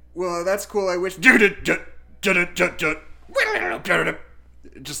 Well, that's cool. I wish.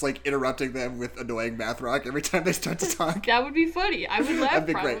 Just, like, interrupting them with annoying math rock every time they start to talk. That would be funny. I would laugh.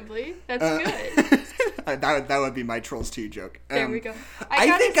 Probably. Great. That's good. That would be my Trolls 2 joke. There we go.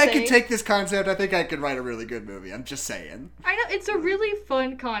 I think I could take this concept. I think I could write a really good movie. I'm just saying. I know, it's a really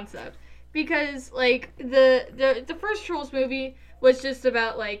fun concept because, like, the first Trolls movie was just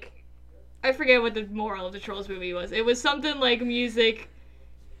about, like, I forget what the moral of the Trolls movie was. It was something like music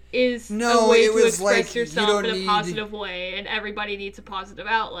is a way to express yourself in a positive way, and everybody needs a positive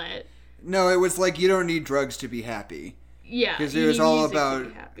outlet. No, it was like, you don't need drugs to be happy. Yeah, because it was all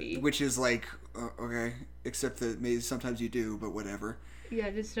about, which is like, okay, except that maybe sometimes you do, but whatever. Yeah,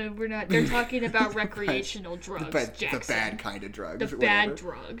 we're not. They're talking about recreational drugs, but Jackson. The bad kind of drugs. The bad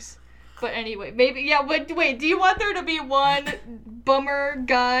drugs. But anyway, maybe, yeah, wait, do you want there to be one bummer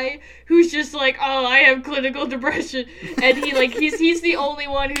guy who's just like, oh, I have clinical depression, and he's the only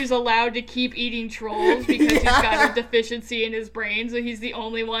one who's allowed to keep eating trolls because he's got a deficiency in his brain, so he's the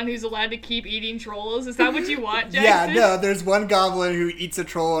only one who's allowed to keep eating trolls? Is that what you want, Jackson? Yeah, no, there's one goblin who eats a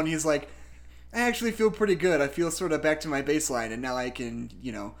troll, and he's like, I actually feel pretty good. I feel sort of back to my baseline, and now I can,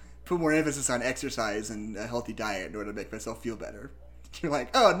 put more emphasis on exercise and a healthy diet in order to make myself feel better. You're like,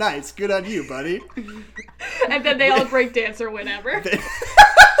 oh, nice, good on you, buddy. And then they all break dance or whatever. I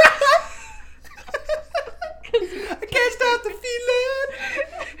can't stop the feeling.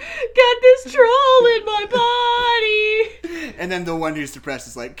 Got this troll in my body. And then the one who's depressed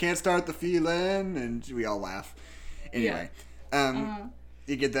is like, can't start the feeling, and we all laugh. Anyway,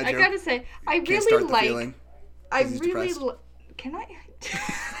 you get that joke? I gotta say, I Can't really start the like. feeling, I 'cause he's really depressed. can I?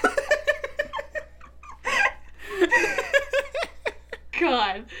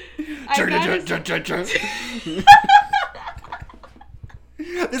 God,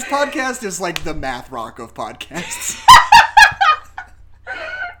 This podcast is like the math rock of podcasts.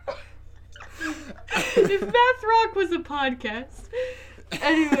 If Math Rock was a podcast.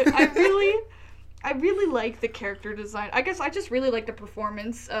 Anyway, I really like the character design. I guess I just really like the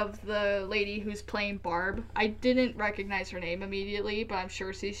performance of the lady who's playing Barb. I didn't recognize her name immediately, but I'm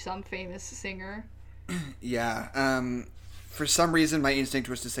sure she's some famous singer. Yeah, for some reason my instinct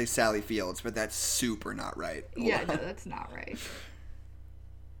was to say Sally Fields, but that's super not right. Yeah, no, that's not right.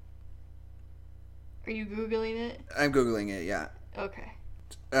 Are you Googling it? I'm Googling it, yeah. Okay.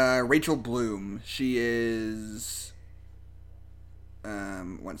 Rachel Bloom. She is...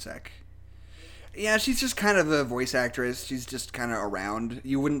 one sec. Yeah, she's just kind of a voice actress. She's just kind of around.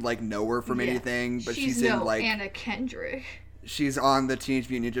 You wouldn't, know her from anything, but she's in, Anna Kendrick. She's on the Teenage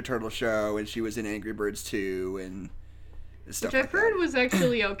Mutant Ninja Turtle show, and she was in Angry Birds 2, and stuff Which like I've heard that. was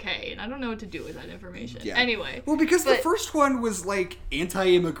actually okay, and I don't know what to do with that information. Yeah. Anyway. Well, because the first one was,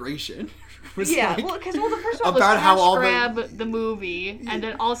 anti-immigration. Because the first one about was how all Grab the movie, and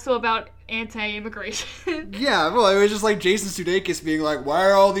then also about anti-immigration. Yeah, well, it was just like Jason Sudeikis being like, why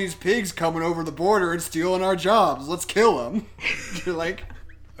are all these pigs coming over the border and stealing our jobs? Let's kill them. You're like,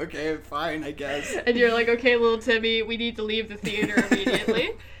 okay, fine, I guess. And you're like, okay, little Timmy, we need to leave the theater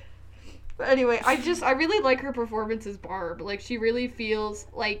immediately. But anyway, I really like her performance as Barb. Like, she really feels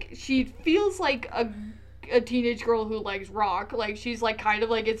like a teenage girl who likes rock. Like, she's kind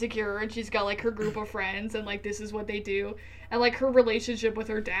of insecure, and she's got her group of friends, and this is what they do, and her relationship with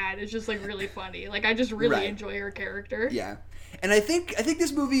her dad is just really funny. I just really enjoy her character. Yeah, and I think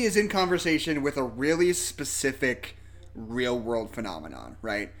this movie is in conversation with a really specific real world phenomenon,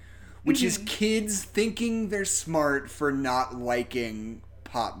 right? Which is kids thinking they're smart for not liking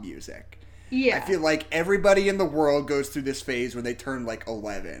pop music. Yeah, I feel like everybody in the world goes through this phase when they turn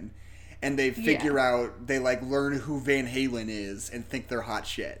 11. And they figure out, they learn who Van Halen is and think they're hot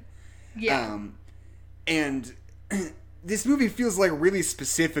shit. Yeah. And this movie feels really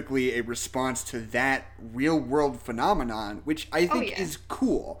specifically a response to that real world phenomenon, which I think is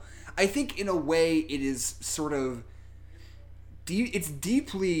cool. I think in a way it is sort of, it's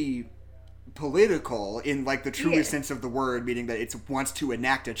deeply political in the truest sense of the word, meaning that it wants to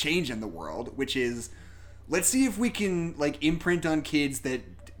enact a change in the world, which is, let's see if we can imprint on kids that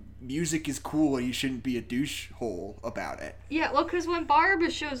music is cool and you shouldn't be a douche hole about it. Yeah, well, because when Barb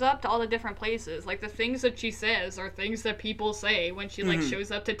shows up to all the different places, the things that she says are things that people say when she,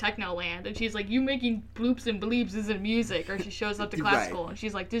 shows up to Technoland, and she's like, you making bloops and bleeps isn't music, or she shows up to classical, and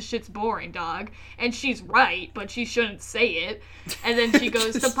she's like, this shit's boring, dog. And she's right, but she shouldn't say it. And then she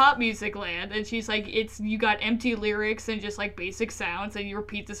goes to Pop Music Land, and she's like, you got empty lyrics and just, basic sounds, and you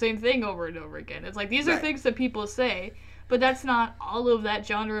repeat the same thing over and over again. It's these are things that people say. But that's not all of that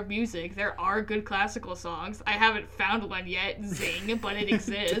genre of music. There are good classical songs. I haven't found one yet, zing, but it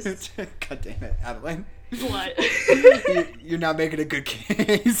exists. God damn it, Adeline. What? You're not making a good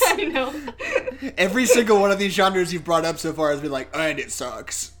case. I know. Every single one of these genres you've brought up so far has been and it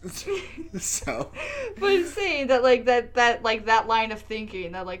sucks. So. But it's saying that that line of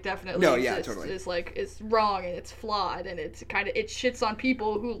thinking that definitely exists, totally. is wrong and it's flawed and it's it shits on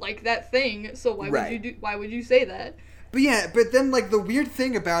people who like that thing. So why would you say that? But then the weird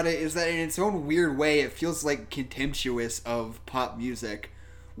thing about it is that in its own weird way, it feels contemptuous of pop music,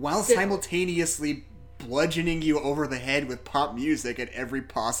 while simultaneously bludgeoning you over the head with pop music at every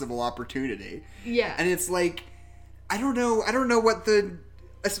possible opportunity. Yeah. And it's I don't know what the...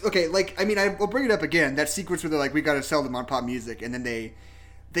 Okay, I'll bring it up again, that sequence where they're we gotta sell them on pop music, and then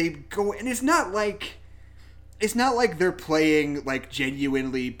they go... And it's not they're playing,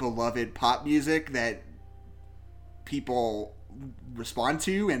 genuinely beloved pop music that people respond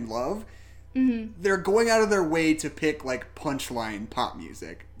to and love. Mm-hmm. They're going out of their way to pick punchline pop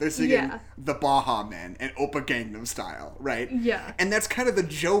music. They're singing the Baha Men and Oppa Gangnam Style, right? Yeah. And that's kind of the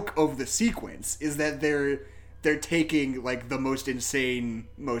joke of the sequence, is that they're taking the most insane,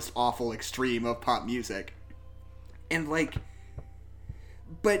 most awful extreme of pop music, and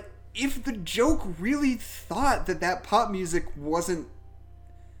but if the joke really thought that pop music wasn't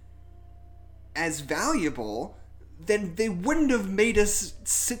as valuable, then they wouldn't have made us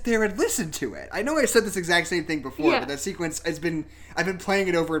sit there and listen to it. I know I said this exact same thing before, but that sequence I've been playing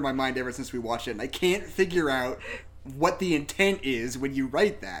it over in my mind ever since we watched it, and I can't figure out what the intent is when you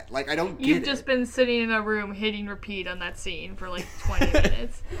write that. Like, I don't get it. You've just been sitting in a room hitting repeat on that scene for like 20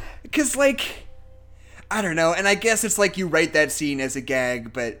 minutes. Because, like, I don't know, and I guess it's like you write that scene as a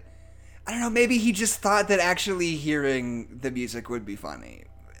gag, but I don't know, maybe he just thought that actually hearing the music would be funny.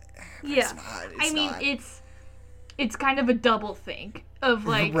 But yeah. It's not. It's kind of a double think of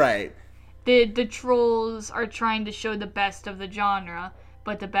like right. The trolls are trying to show the best of the genre,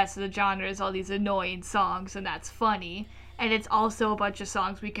 but the best of the genre is all these annoying songs, and that's funny. And it's also a bunch of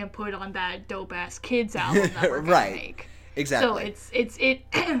songs we can put on that dope ass kids album that we're gonna make. Exactly. So it's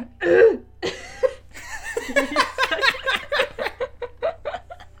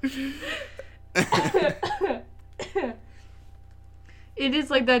it is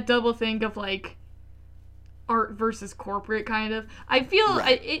like that double think of like art versus corporate kind of. I feel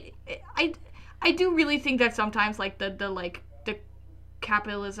I do really think that sometimes like the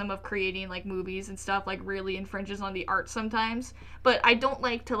capitalism of creating like movies and stuff like really infringes on the art sometimes, but I don't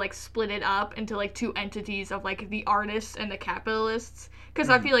like to like split it up into like two entities of like the artists and the capitalists, because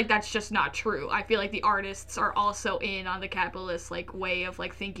I feel like that's just not true. I feel like the artists are also in on the capitalist like way of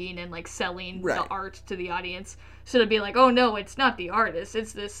like thinking and like selling the art to the audience. So to be like, oh no, it's not the artist,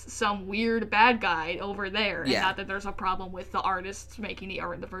 it's this some weird bad guy over there, and not that there's a problem with the artists making the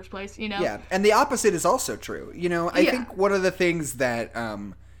art in the first place, you know? Yeah, and the opposite is also true. You know, I think one of the things that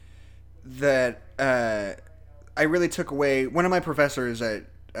I really took away, one of my professors at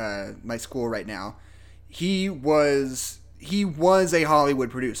my school right now, he was a Hollywood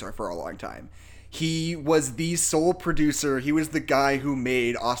producer for a long time. He was the sole producer. He was the guy who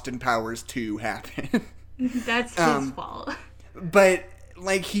made Austin Powers 2 happen. That's his fault. But,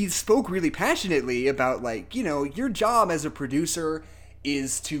 like, he spoke really passionately about, like, you know, your job as a producer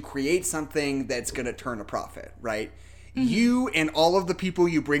is to create something that's going to turn a profit, right? Mm-hmm. You and all of the people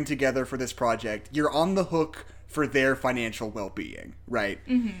you bring together for this project, you're on the hook for their financial well-being, right?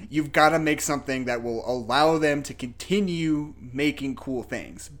 Mm-hmm. You've got to make something that will allow them to continue making cool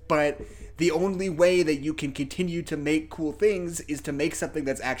things. But the only way that you can continue to make cool things is to make something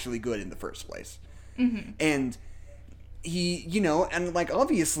that's actually good in the first place. Mm-hmm. And he, you know, and like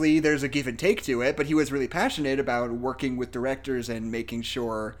obviously there's a give and take to it, but he was really passionate about working with directors and making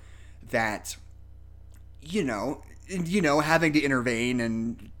sure that, you know, having to intervene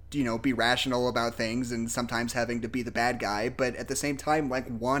and, you know, be rational about things and sometimes having to be the bad guy, but at the same time, like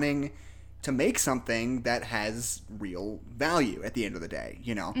wanting to make something that has real value at the end of the day,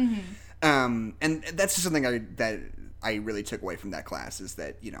 you know? Mm-hmm. And that's just something that I really took away from that class is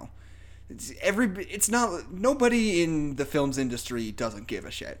that, you know, nobody in the films industry doesn't give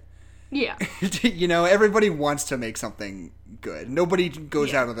a shit. Yeah. You know, everybody wants to make something good. Nobody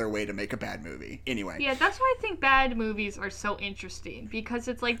goes out of their way to make a bad movie. Anyway. Yeah, that's why I think bad movies are so interesting, because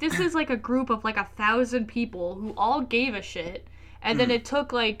it's like this is like a group of like 1,000 people who all gave a shit, and then it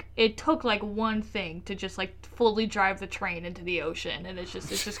took like one thing to just like fully drive the train into the ocean, and it's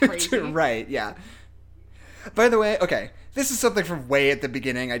just crazy. Right, yeah. By the way, okay, this is something from way at the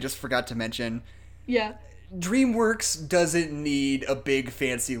beginning I just forgot to mention. Yeah. DreamWorks doesn't need a big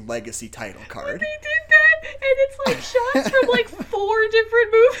fancy legacy title card. They did that, and it's like shots from like 4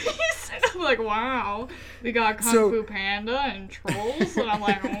 different movies. And I'm like, wow. We got Kung Fu Panda and Trolls, and I'm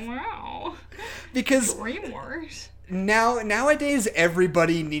like, oh wow. Because DreamWorks. Nowadays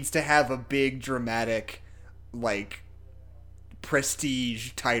everybody needs to have a big dramatic, like,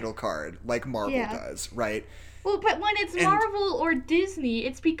 prestige title card like Marvel does, right? Well, but when it's Marvel or Disney,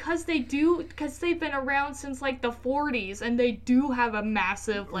 it's because they've been around since like the 40s, and they do have a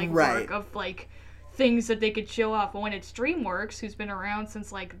massive like work of like things that they could show off. But when it's DreamWorks, who's been around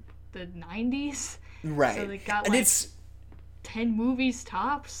since like the 90s, right? So they got and like it's 10 movies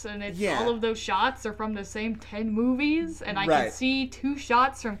tops, and it's all of those shots are from the same 10 movies, and I can see 2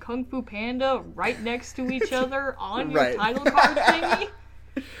 shots from Kung Fu Panda right next to each other on your title card thingy.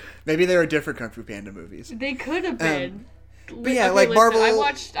 Maybe there are different Kung Fu Panda movies. They could have been. But yeah, like Marvel.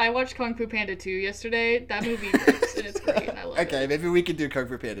 I watched Kung Fu Panda 2 yesterday. That movie rips, and it's great, and I love it. Okay, maybe we could do Kung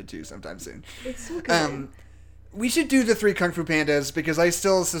Fu Panda 2 sometime soon. It's so good. We should do the 3 Kung Fu Pandas, because I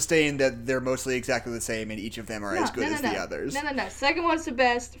still sustain that they're mostly exactly the same, and each of them are as good as the others. No. Second one's the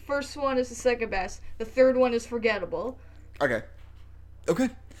best. First one is the second best. The third one is forgettable. Okay. Okay.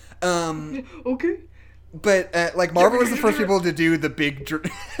 But, like, Marvel was the first people to do the big...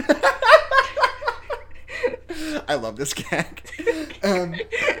 I love this gag.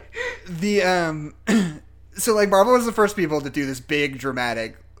 The so like Marvel was the first people to do this big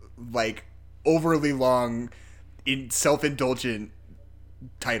dramatic, like overly long, self-indulgent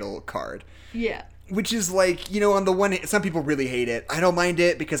title card. Yeah. Which is like, on the one hand, some people really hate it. I don't mind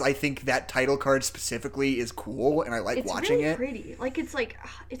it because I think that title card specifically is cool and I like watching really it. Pretty. Like it's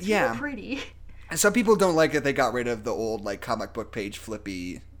really pretty. And some people don't like that they got rid of the old like comic book page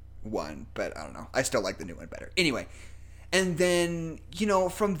flippy one, but I don't know. I still like the new one better. Anyway, and then,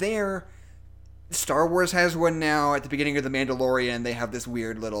 from there, Star Wars has one now. At the beginning of The Mandalorian, they have this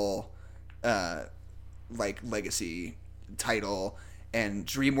weird little like legacy title. And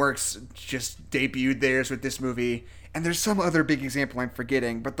DreamWorks just debuted theirs with this movie. And there's some other big example I'm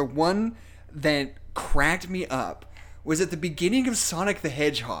forgetting. But the one that cracked me up was at the beginning of Sonic the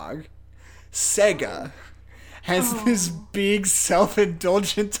Hedgehog, Sega has this big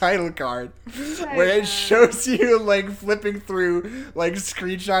self-indulgent title card where it shows you, like, flipping through, like,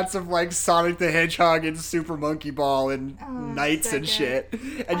 screenshots of, like, Sonic the Hedgehog and Super Monkey Ball and Knights and shit.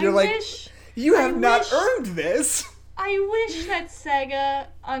 And you're you have not earned this. I wish that Sega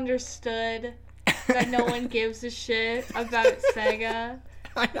understood that no one gives a shit about Sega.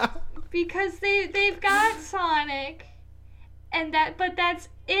 I know. Because they've got Sonic, but that's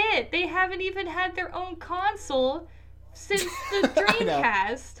it. They haven't even had their own console since the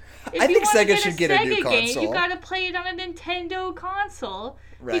Dreamcast. I think Sega should get a new console. You gotta play it on a Nintendo console.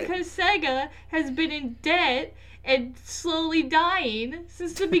 Right. Because Sega has been in debt and slowly dying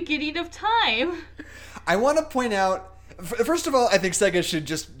since the beginning of time. I want to point out, first of all, I think Sega should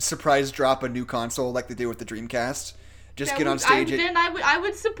just surprise drop a new console like they did with the Dreamcast. Just get on stage. Then I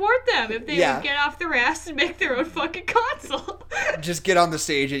would support them if they would get off their ass and make their own fucking console. Just get on the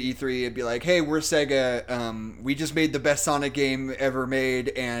stage at E3 and be like, hey, we're Sega. We just made the best Sonic game ever made,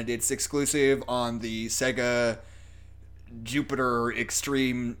 and it's exclusive on the Sega Jupiter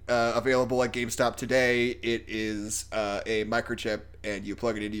Extreme, available at GameStop today. It is a microchip, and you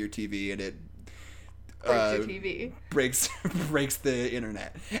plug it into your TV, and it breaks your TV. breaks the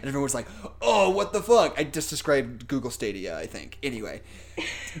internet. And everyone was like, oh, what the fuck? I just described Google Stadia, I think. Anyway.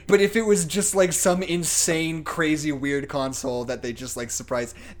 But if it was just like some insane, crazy, weird console that they just like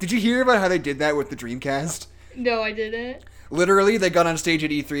surprised. Did you hear about how they did that with the Dreamcast? No, I didn't. Literally, they got on stage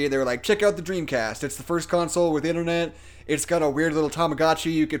at E3 and they were like, check out the Dreamcast. It's the first console with internet. It's got a weird little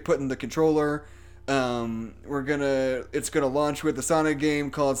Tamagotchi you could put in the controller. It's gonna launch with a Sonic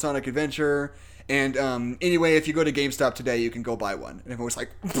game called Sonic Adventure. And anyway, if you go to GameStop today, you can go buy one. And everyone was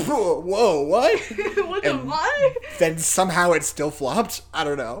like, whoa, what? What the fuck? Then somehow it still flopped? I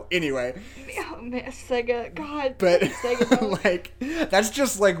don't know. Anyway. Oh, man, Sega. God. But, Sega, like, that's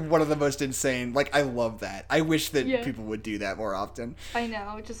just, like, one of the most insane. Like, I love that. I wish that people would do that more often. I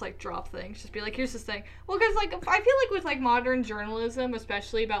know. Just, like, drop things. Just be like, here's this thing. Well, because, like, I feel like with, like, modern journalism,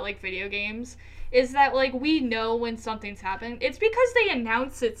 especially about, like, video games, is that, like, we know when something's happening. It's because they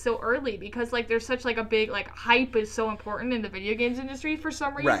announce it so early, because, like, there's such, like, a big, like, hype is so important in the video games industry for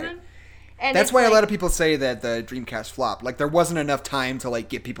some reason. Right. And that's why a lot of people say that the Dreamcast flopped. Like, there wasn't enough time to, like,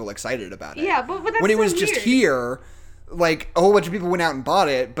 get people excited about it. Yeah, but that's when it was so just weird. here, like, a whole bunch of people went out and bought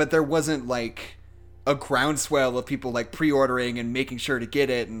it, but there wasn't, like, a groundswell of people, like, pre-ordering and making sure to get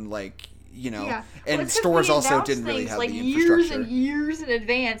it and, like, and stores also didn't really have like the years infrastructure. and years in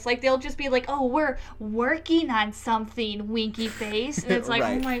advance. Like, they'll just be like, oh, we're working on something, winky face. And it's like,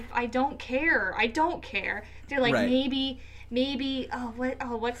 Right. I don't care. They're like, Right. maybe,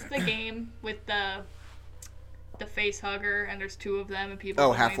 what's the game with the face hugger, and there's two of them, and people.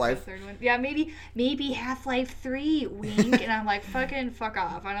 Oh, Half-Life? The third one. Yeah, maybe Half-Life 3, wink. And I'm like, fuck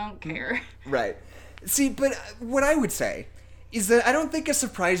off. I don't care. Right. See, but what I would say is that I don't think a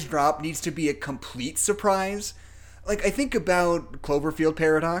surprise drop needs to be a complete surprise. Like, I think about Cloverfield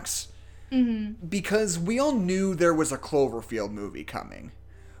Paradox. Mm-hmm. Because we all knew there was a Cloverfield movie coming.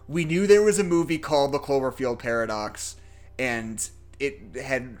 We knew there was a movie called The Cloverfield Paradox, and it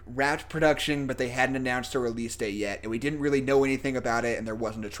had wrapped production, but they hadn't announced a release date yet, and we didn't really know anything about it, and there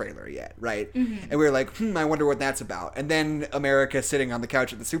wasn't a trailer yet, right? Mm-hmm. And we were like, I wonder what that's about. And then America, sitting on the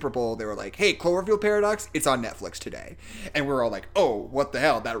couch at the Super Bowl, they were like, hey, Cloverfield Paradox, it's on Netflix today. And we're all like, oh, what the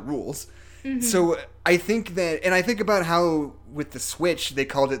hell, that rules. Mm-hmm. So I think that, and I think about how with the Switch, they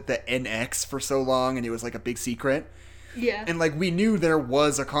called it the NX for so long, and it was like a big secret. Yeah. And, like, we knew there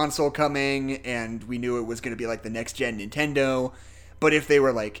was a console coming, and we knew it was going to be, like, the next-gen Nintendo. But if they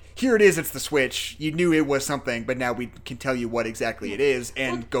were like, here it is, it's the Switch, you knew it was something, but now we can tell you what exactly it is,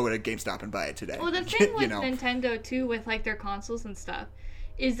 and go to GameStop and buy it today. Well, the thing with Nintendo, too, with, like, their consoles and stuff,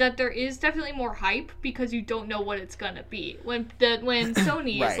 is that there is definitely more hype because you don't know what it's gonna be. When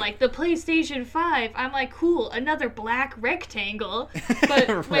Sony Right. is like, the PlayStation 5, I'm like, cool, another black rectangle. But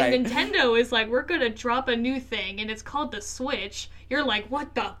when Right. Nintendo is like, we're gonna drop a new thing and it's called the Switch, you're like,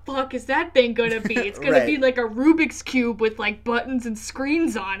 what the fuck is that thing gonna be? It's gonna Right. be like a Rubik's Cube with like buttons and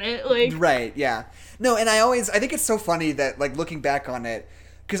screens on it. Like, Right, yeah. No, and I think it's so funny that, like, looking back on it,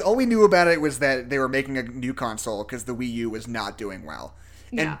 because all we knew about it was that they were making a new console because the Wii U was not doing well.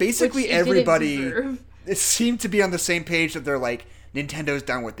 yeah, And basically which it didn't everybody deserve. it seemed to be on the same page that they're like, Nintendo's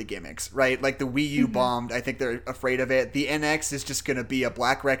done with the gimmicks, right? Like, the Wii U bombed. I think they're afraid of it. The NX is just going to be a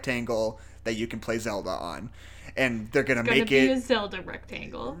black rectangle that you can play Zelda on. And they're going to make Gonna be it... a Zelda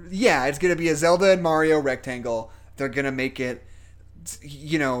rectangle. Yeah, it's going to be a Zelda and Mario rectangle. They're going to make it,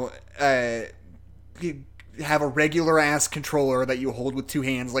 you know, have a regular-ass controller that you hold with two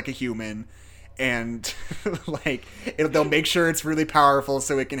hands like a human. And, like, they'll make sure it's really powerful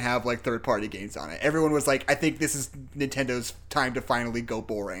so it can have, like, third-party games on it. Everyone was like, I think this is Nintendo's time to finally go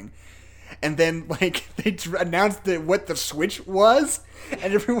boring. And then, like, they announced what the Switch was,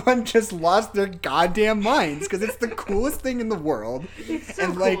 and everyone just lost their goddamn minds, because it's the coolest thing in the world. It's so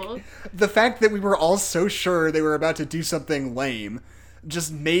And, like, cool. the fact that we were all so sure they were about to do something lame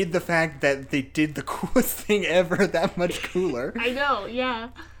just made the fact that they did the coolest thing ever that much cooler. I know, yeah.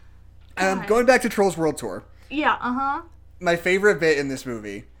 God. Going back to Trolls World Tour, Yeah, uh-huh. my favorite bit in this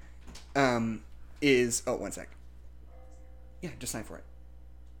movie is... Oh, one sec. Yeah, just sign for it.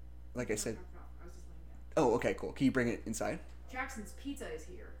 Like I said... I was just laying down. Oh, okay, cool. Can you bring it inside? Jackson's Pizza is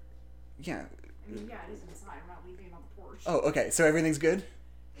here. Yeah. I mean, yeah, it is inside. I'm not leaving it on the porch. Oh, okay. So everything's good?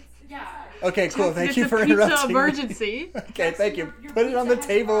 Yeah. Okay, cool. Thank It's you a for pizza interrupting me. emergency. Okay, thank you. Your Put it on the pizza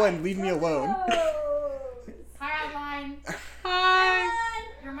has table arrived. and leave me alone. Hi, Outline. Hi!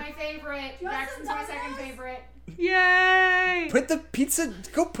 You're my favorite. Jackson's my second favorite. Yay! Put the pizza...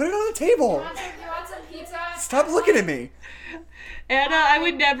 Go put it on the table. You want some pizza? Stop looking at me. Anna, I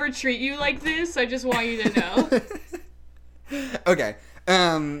would never treat you like this. I just want you to know. Okay.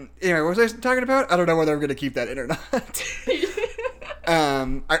 Anyway, what was I talking about? I don't know whether I'm going to keep that in or not.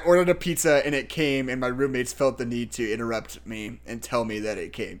 I ordered a pizza and it came, and my roommates felt the need to interrupt me and tell me that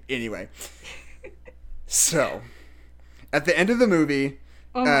it came. Anyway. So, at the end of the movie,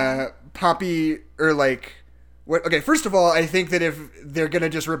 Poppy, or like... What, okay, first of all, I think that if they're going to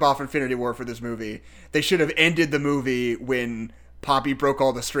just rip off Infinity War for this movie, they should have ended the movie when Poppy broke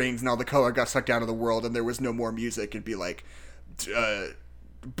all the strings and all the color got sucked out of the world and there was no more music, and be like,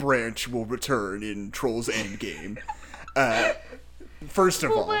 Branch will return in Trolls Endgame. First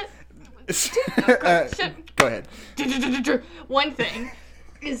of all. What? Go ahead. One thing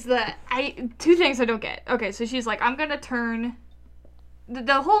is that two things I don't get. Okay, so she's like, I'm gonna turn...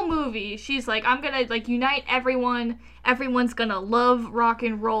 The whole movie, she's like, I'm gonna, like, unite everyone. Everyone's gonna love rock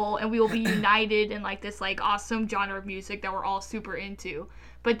and roll, and we will be united in, like, this, like, awesome genre of music that we're all super into.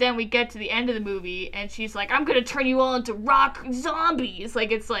 But then we get to the end of the movie, and she's like, I'm gonna turn you all into rock zombies.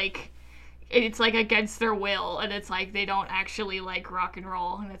 Like, it's like against their will, and it's like they don't actually like rock and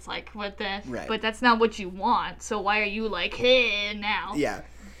roll, and it's like, what the... Right. But that's not what you want, so why are you like, hey, now? Yeah.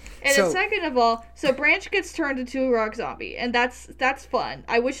 And So- then second of all, so Branch gets turned into a rock zombie, and that's fun.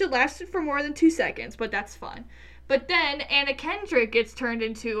 I wish it lasted for more than 2 seconds, but that's fun. But then Anna Kendrick gets turned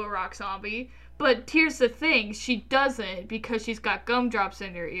into a rock zombie, but here's the thing, she doesn't because she's got gumdrops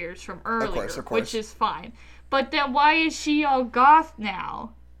in her ears from earlier, of course. which is fine. But then why is she all goth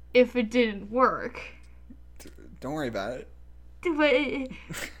now if it didn't work? Don't worry about it.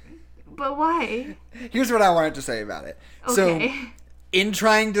 But why? Here's what I wanted to say about it. Okay. So, in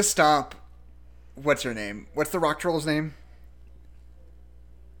trying to stop... What's her name? What's the rock troll's name?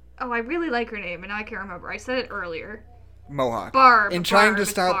 Oh, I really like her name, and now I can't remember. I said it earlier. Mohawk. Barb. In trying to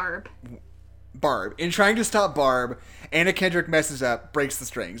It's stop... Barb. Barb. In trying to stop Barb, Anna Kendrick messes up, breaks the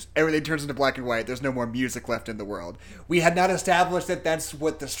strings. Everything turns into black and white. There's no more music left in the world. We had not established that that's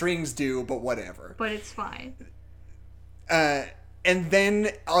what the strings do, but whatever. But it's fine. And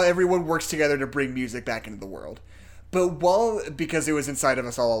then everyone works together to bring music back into the world. But because it was inside of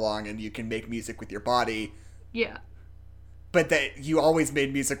us all along and you can make music with your body, Yeah. but that you always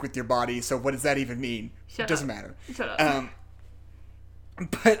made music with your body, so what does that even mean? Shut It doesn't up. matter. Shut up.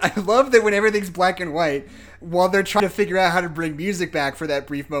 But I love that when everything's black and white, while they're trying to figure out how to bring music back for that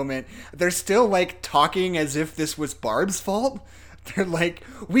brief moment, they're still, like, talking as if this was Barb's fault. They're like,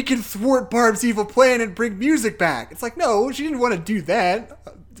 we can thwart Barb's evil plan and bring music back. It's like, no, she didn't want to do that.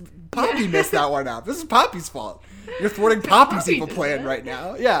 Poppy messed that one up. This is Poppy's fault. You're thwarting Poppy's Poppy evil did plan that. right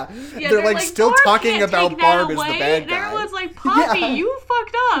now. Yeah. Yeah, they're like still Barb talking can't about take that Barb as the away. bad And guy. everyone's like, Poppy, Yeah. you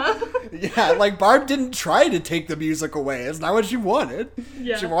fucked up. Yeah, like Barb didn't try to take the music away. It's not what she wanted.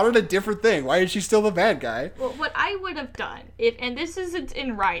 Yeah. She wanted a different thing. Why is she still the bad guy? Well, what I would have done, and this isn't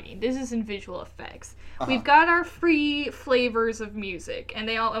in writing, this is in visual effects. Uh-huh. We've got our free flavors of music, and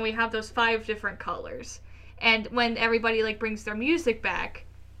we have those 5 different colors. And when everybody like brings their music back,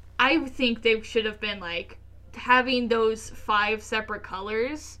 I think they should have been like having those 5 separate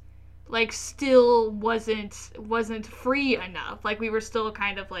colors. Like still wasn't free enough. Like we were still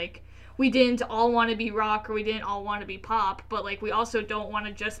kind of like, we didn't all want to be rock or we didn't all want to be pop, but like we also don't want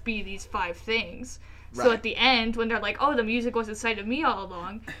to just be these 5 things. So Right. at the end, when they're like, oh, the music was inside of me all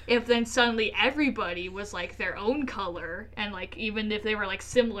along, if then suddenly everybody was like their own color, and like even if they were like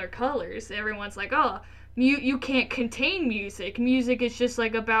similar colors, everyone's like, oh, you can't contain music. Music is just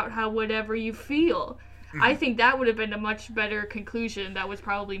like about how whatever you feel. I think that would have been a much better conclusion that was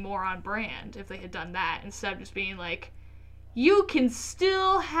probably more on brand if they had done that, instead of just being like, you can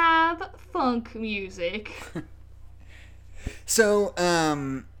still have funk music. So,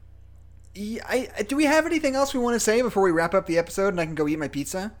 do we have anything else we want to say before we wrap up the episode and I can go eat my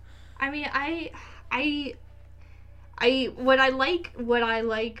pizza? I mean, what I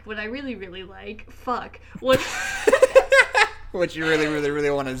really, really like, what What you really, really, really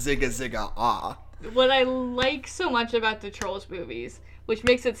want to zigga ah. what I like so much about the Trolls movies, which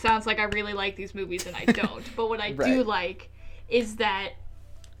makes it sound like I really like these movies and I don't, but what I do Right. like is that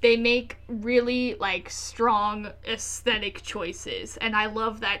they make really like strong aesthetic choices, and I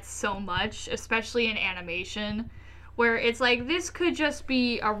love that so much, especially in animation, where it's like this could just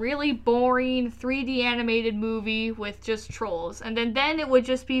be a really boring 3D animated movie with just trolls, and then it would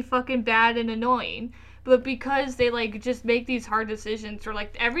just be fucking bad and annoying. But because they like just make these hard decisions, or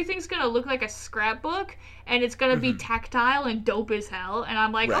like everything's gonna look like a scrapbook and it's gonna be tactile and dope as hell, and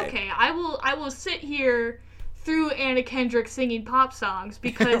I'm like, Right. okay, I will sit here through Anna Kendrick singing pop songs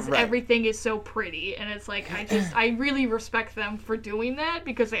because Right. everything is so pretty, and it's like I really respect them for doing that,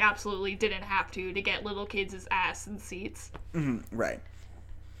 because they absolutely didn't have to get little kids' ass in seats. Right.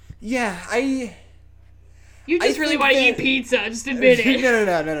 Yeah, You just really think want to that- eat pizza, just admit it.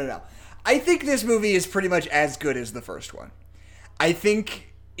 No. I think this movie is pretty much as good as the first one. I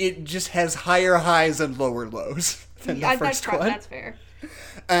think it just has higher highs and lower lows than the first one. That's fair.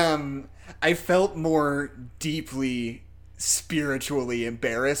 I felt more deeply spiritually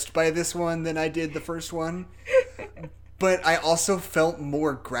embarrassed by this one than I did the first one. But I also felt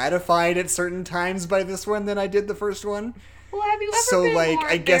more gratified at certain times by this one than I did the first one. Well, have you ever So, been like, more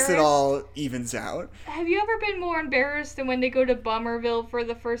I guess it embarrassed- all evens out. Have you ever been more embarrassed than when they go to Bummerville for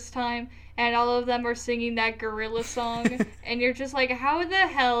the first time and all of them are singing that gorilla song and you're just like, how the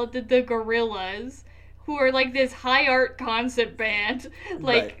hell did the gorillas, who are like this high art concept band,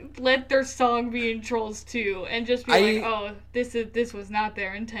 like let their song be in Trolls 2 and just be like, oh, this was not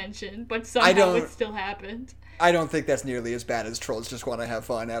their intention, but somehow it still happened. I don't think that's nearly as bad as Trolls Just Want to Have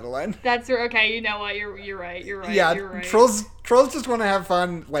Fun, Adeline. That's okay. You know what? You're right. You're right. Yeah, You're right. Trolls Just Want to Have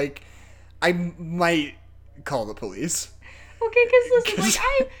Fun. Like, I might call the police. Okay, because listen,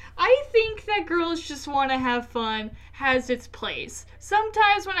 like I think that Girls Just Want to Have Fun has its place.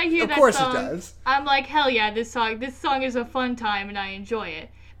 Sometimes when I hear that course song, it does. I'm like, hell yeah, this song is a fun time and I enjoy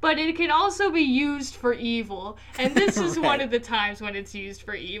it. But it can also be used for evil, and this is one Right. of the times when it's used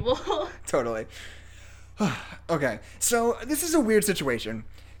for evil. Totally. Okay, so this is a weird situation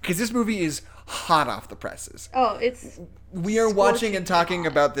because this movie is hot off the presses. Oh, it's We are watching and scorchingly talking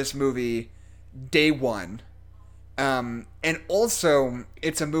hot. about this movie day one. And also,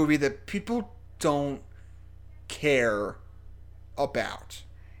 it's a movie that people don't care about.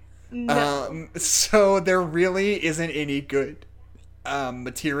 no. So there really isn't any good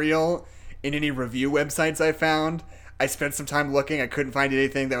material in any review websites I found. I spent some time looking. I couldn't find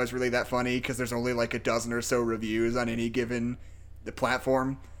anything that was really that funny because there's only like a dozen or so reviews on any given the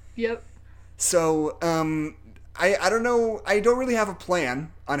platform. Yep. So, I don't know. I don't really have a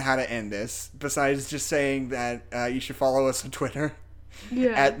plan on how to end this besides just saying that you should follow us on Twitter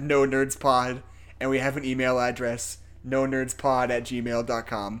Yeah. at NoNerdsPod, and we have an email address,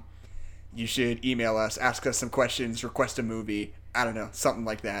 nonerdspod@gmail.com. You should email us, ask us some questions, request a movie. I don't know, something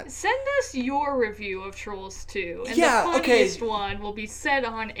like that. Send us your review of Trolls 2, and Yeah, the okay. funniest one will be said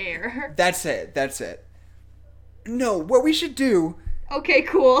on air. That's it. No, what we should do Okay,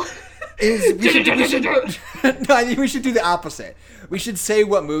 cool. is no, I think we should do the opposite. We should say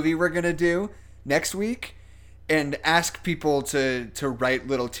what movie we're gonna do next week, and ask people to write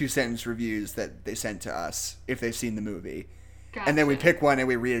little 2-sentence reviews that they send to us if they've seen the movie, And then we Gotcha. pick one and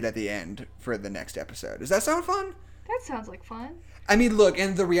we read it at the end for the next episode. Does that sound fun? That sounds like fun. I mean, look,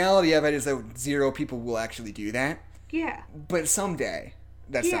 and the reality of it is that 0 people will actually do that. Yeah. But someday,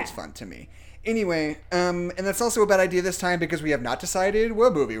 that Yeah. sounds fun to me. Anyway, and that's also a bad idea this time because we have not decided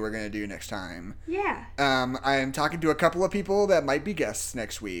what movie we're going to do next time. Yeah. I'm talking to a couple of people that might be guests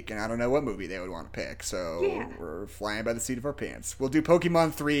next week, and I don't know what movie they would want to pick, so Yeah. we're flying by the seat of our pants. We'll do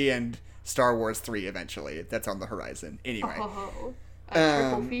Pokemon 3 and Star Wars 3 eventually. That's on the horizon. Anyway. Oh, a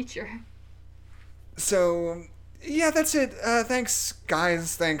triple Um, feature. So, yeah, that's it. Thanks,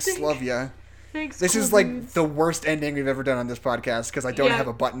 guys. Thanks. Love ya. Thanks. This cool is like dudes. the worst ending we've ever done on this podcast because I don't Yeah. have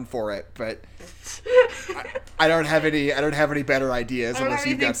a button for it, but I don't have any. I don't have any better ideas I don't unless have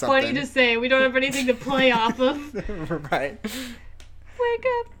you've anything got something. funny to say. We don't have anything to play off of. Right. Wake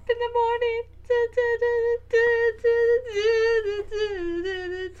up in the morning.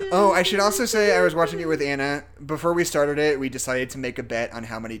 Oh, I should also say I was watching it with Anna. Before we started it, we decided to make a bet on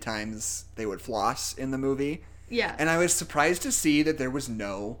how many times they would floss in the movie, Yeah. and I was surprised to see that there was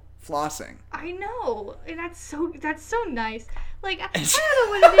no flossing. I know. And that's so nice. Like I don't know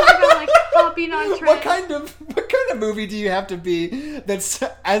what it is about like hopping on trains. What kind of movie do you have to be that's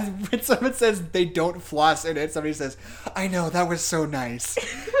as when someone says they don't floss in it, somebody says, "I know, that was so nice."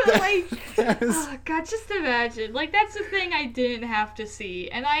 Like, That was- oh God, just imagine. Like that's the thing I didn't have to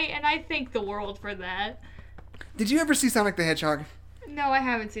see, and I thank the world for that. Did you ever see Sonic the Hedgehog? No, I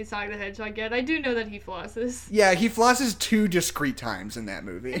haven't seen Sonic the Hedgehog yet. I do know that he flosses. Yeah, he flosses 2 discrete times in that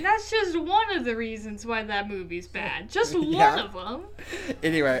movie. And that's just one of the reasons why that movie's bad. Just one Yeah. of them.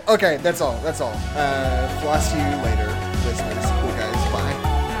 Anyway, okay, that's all. Floss you later, listeners.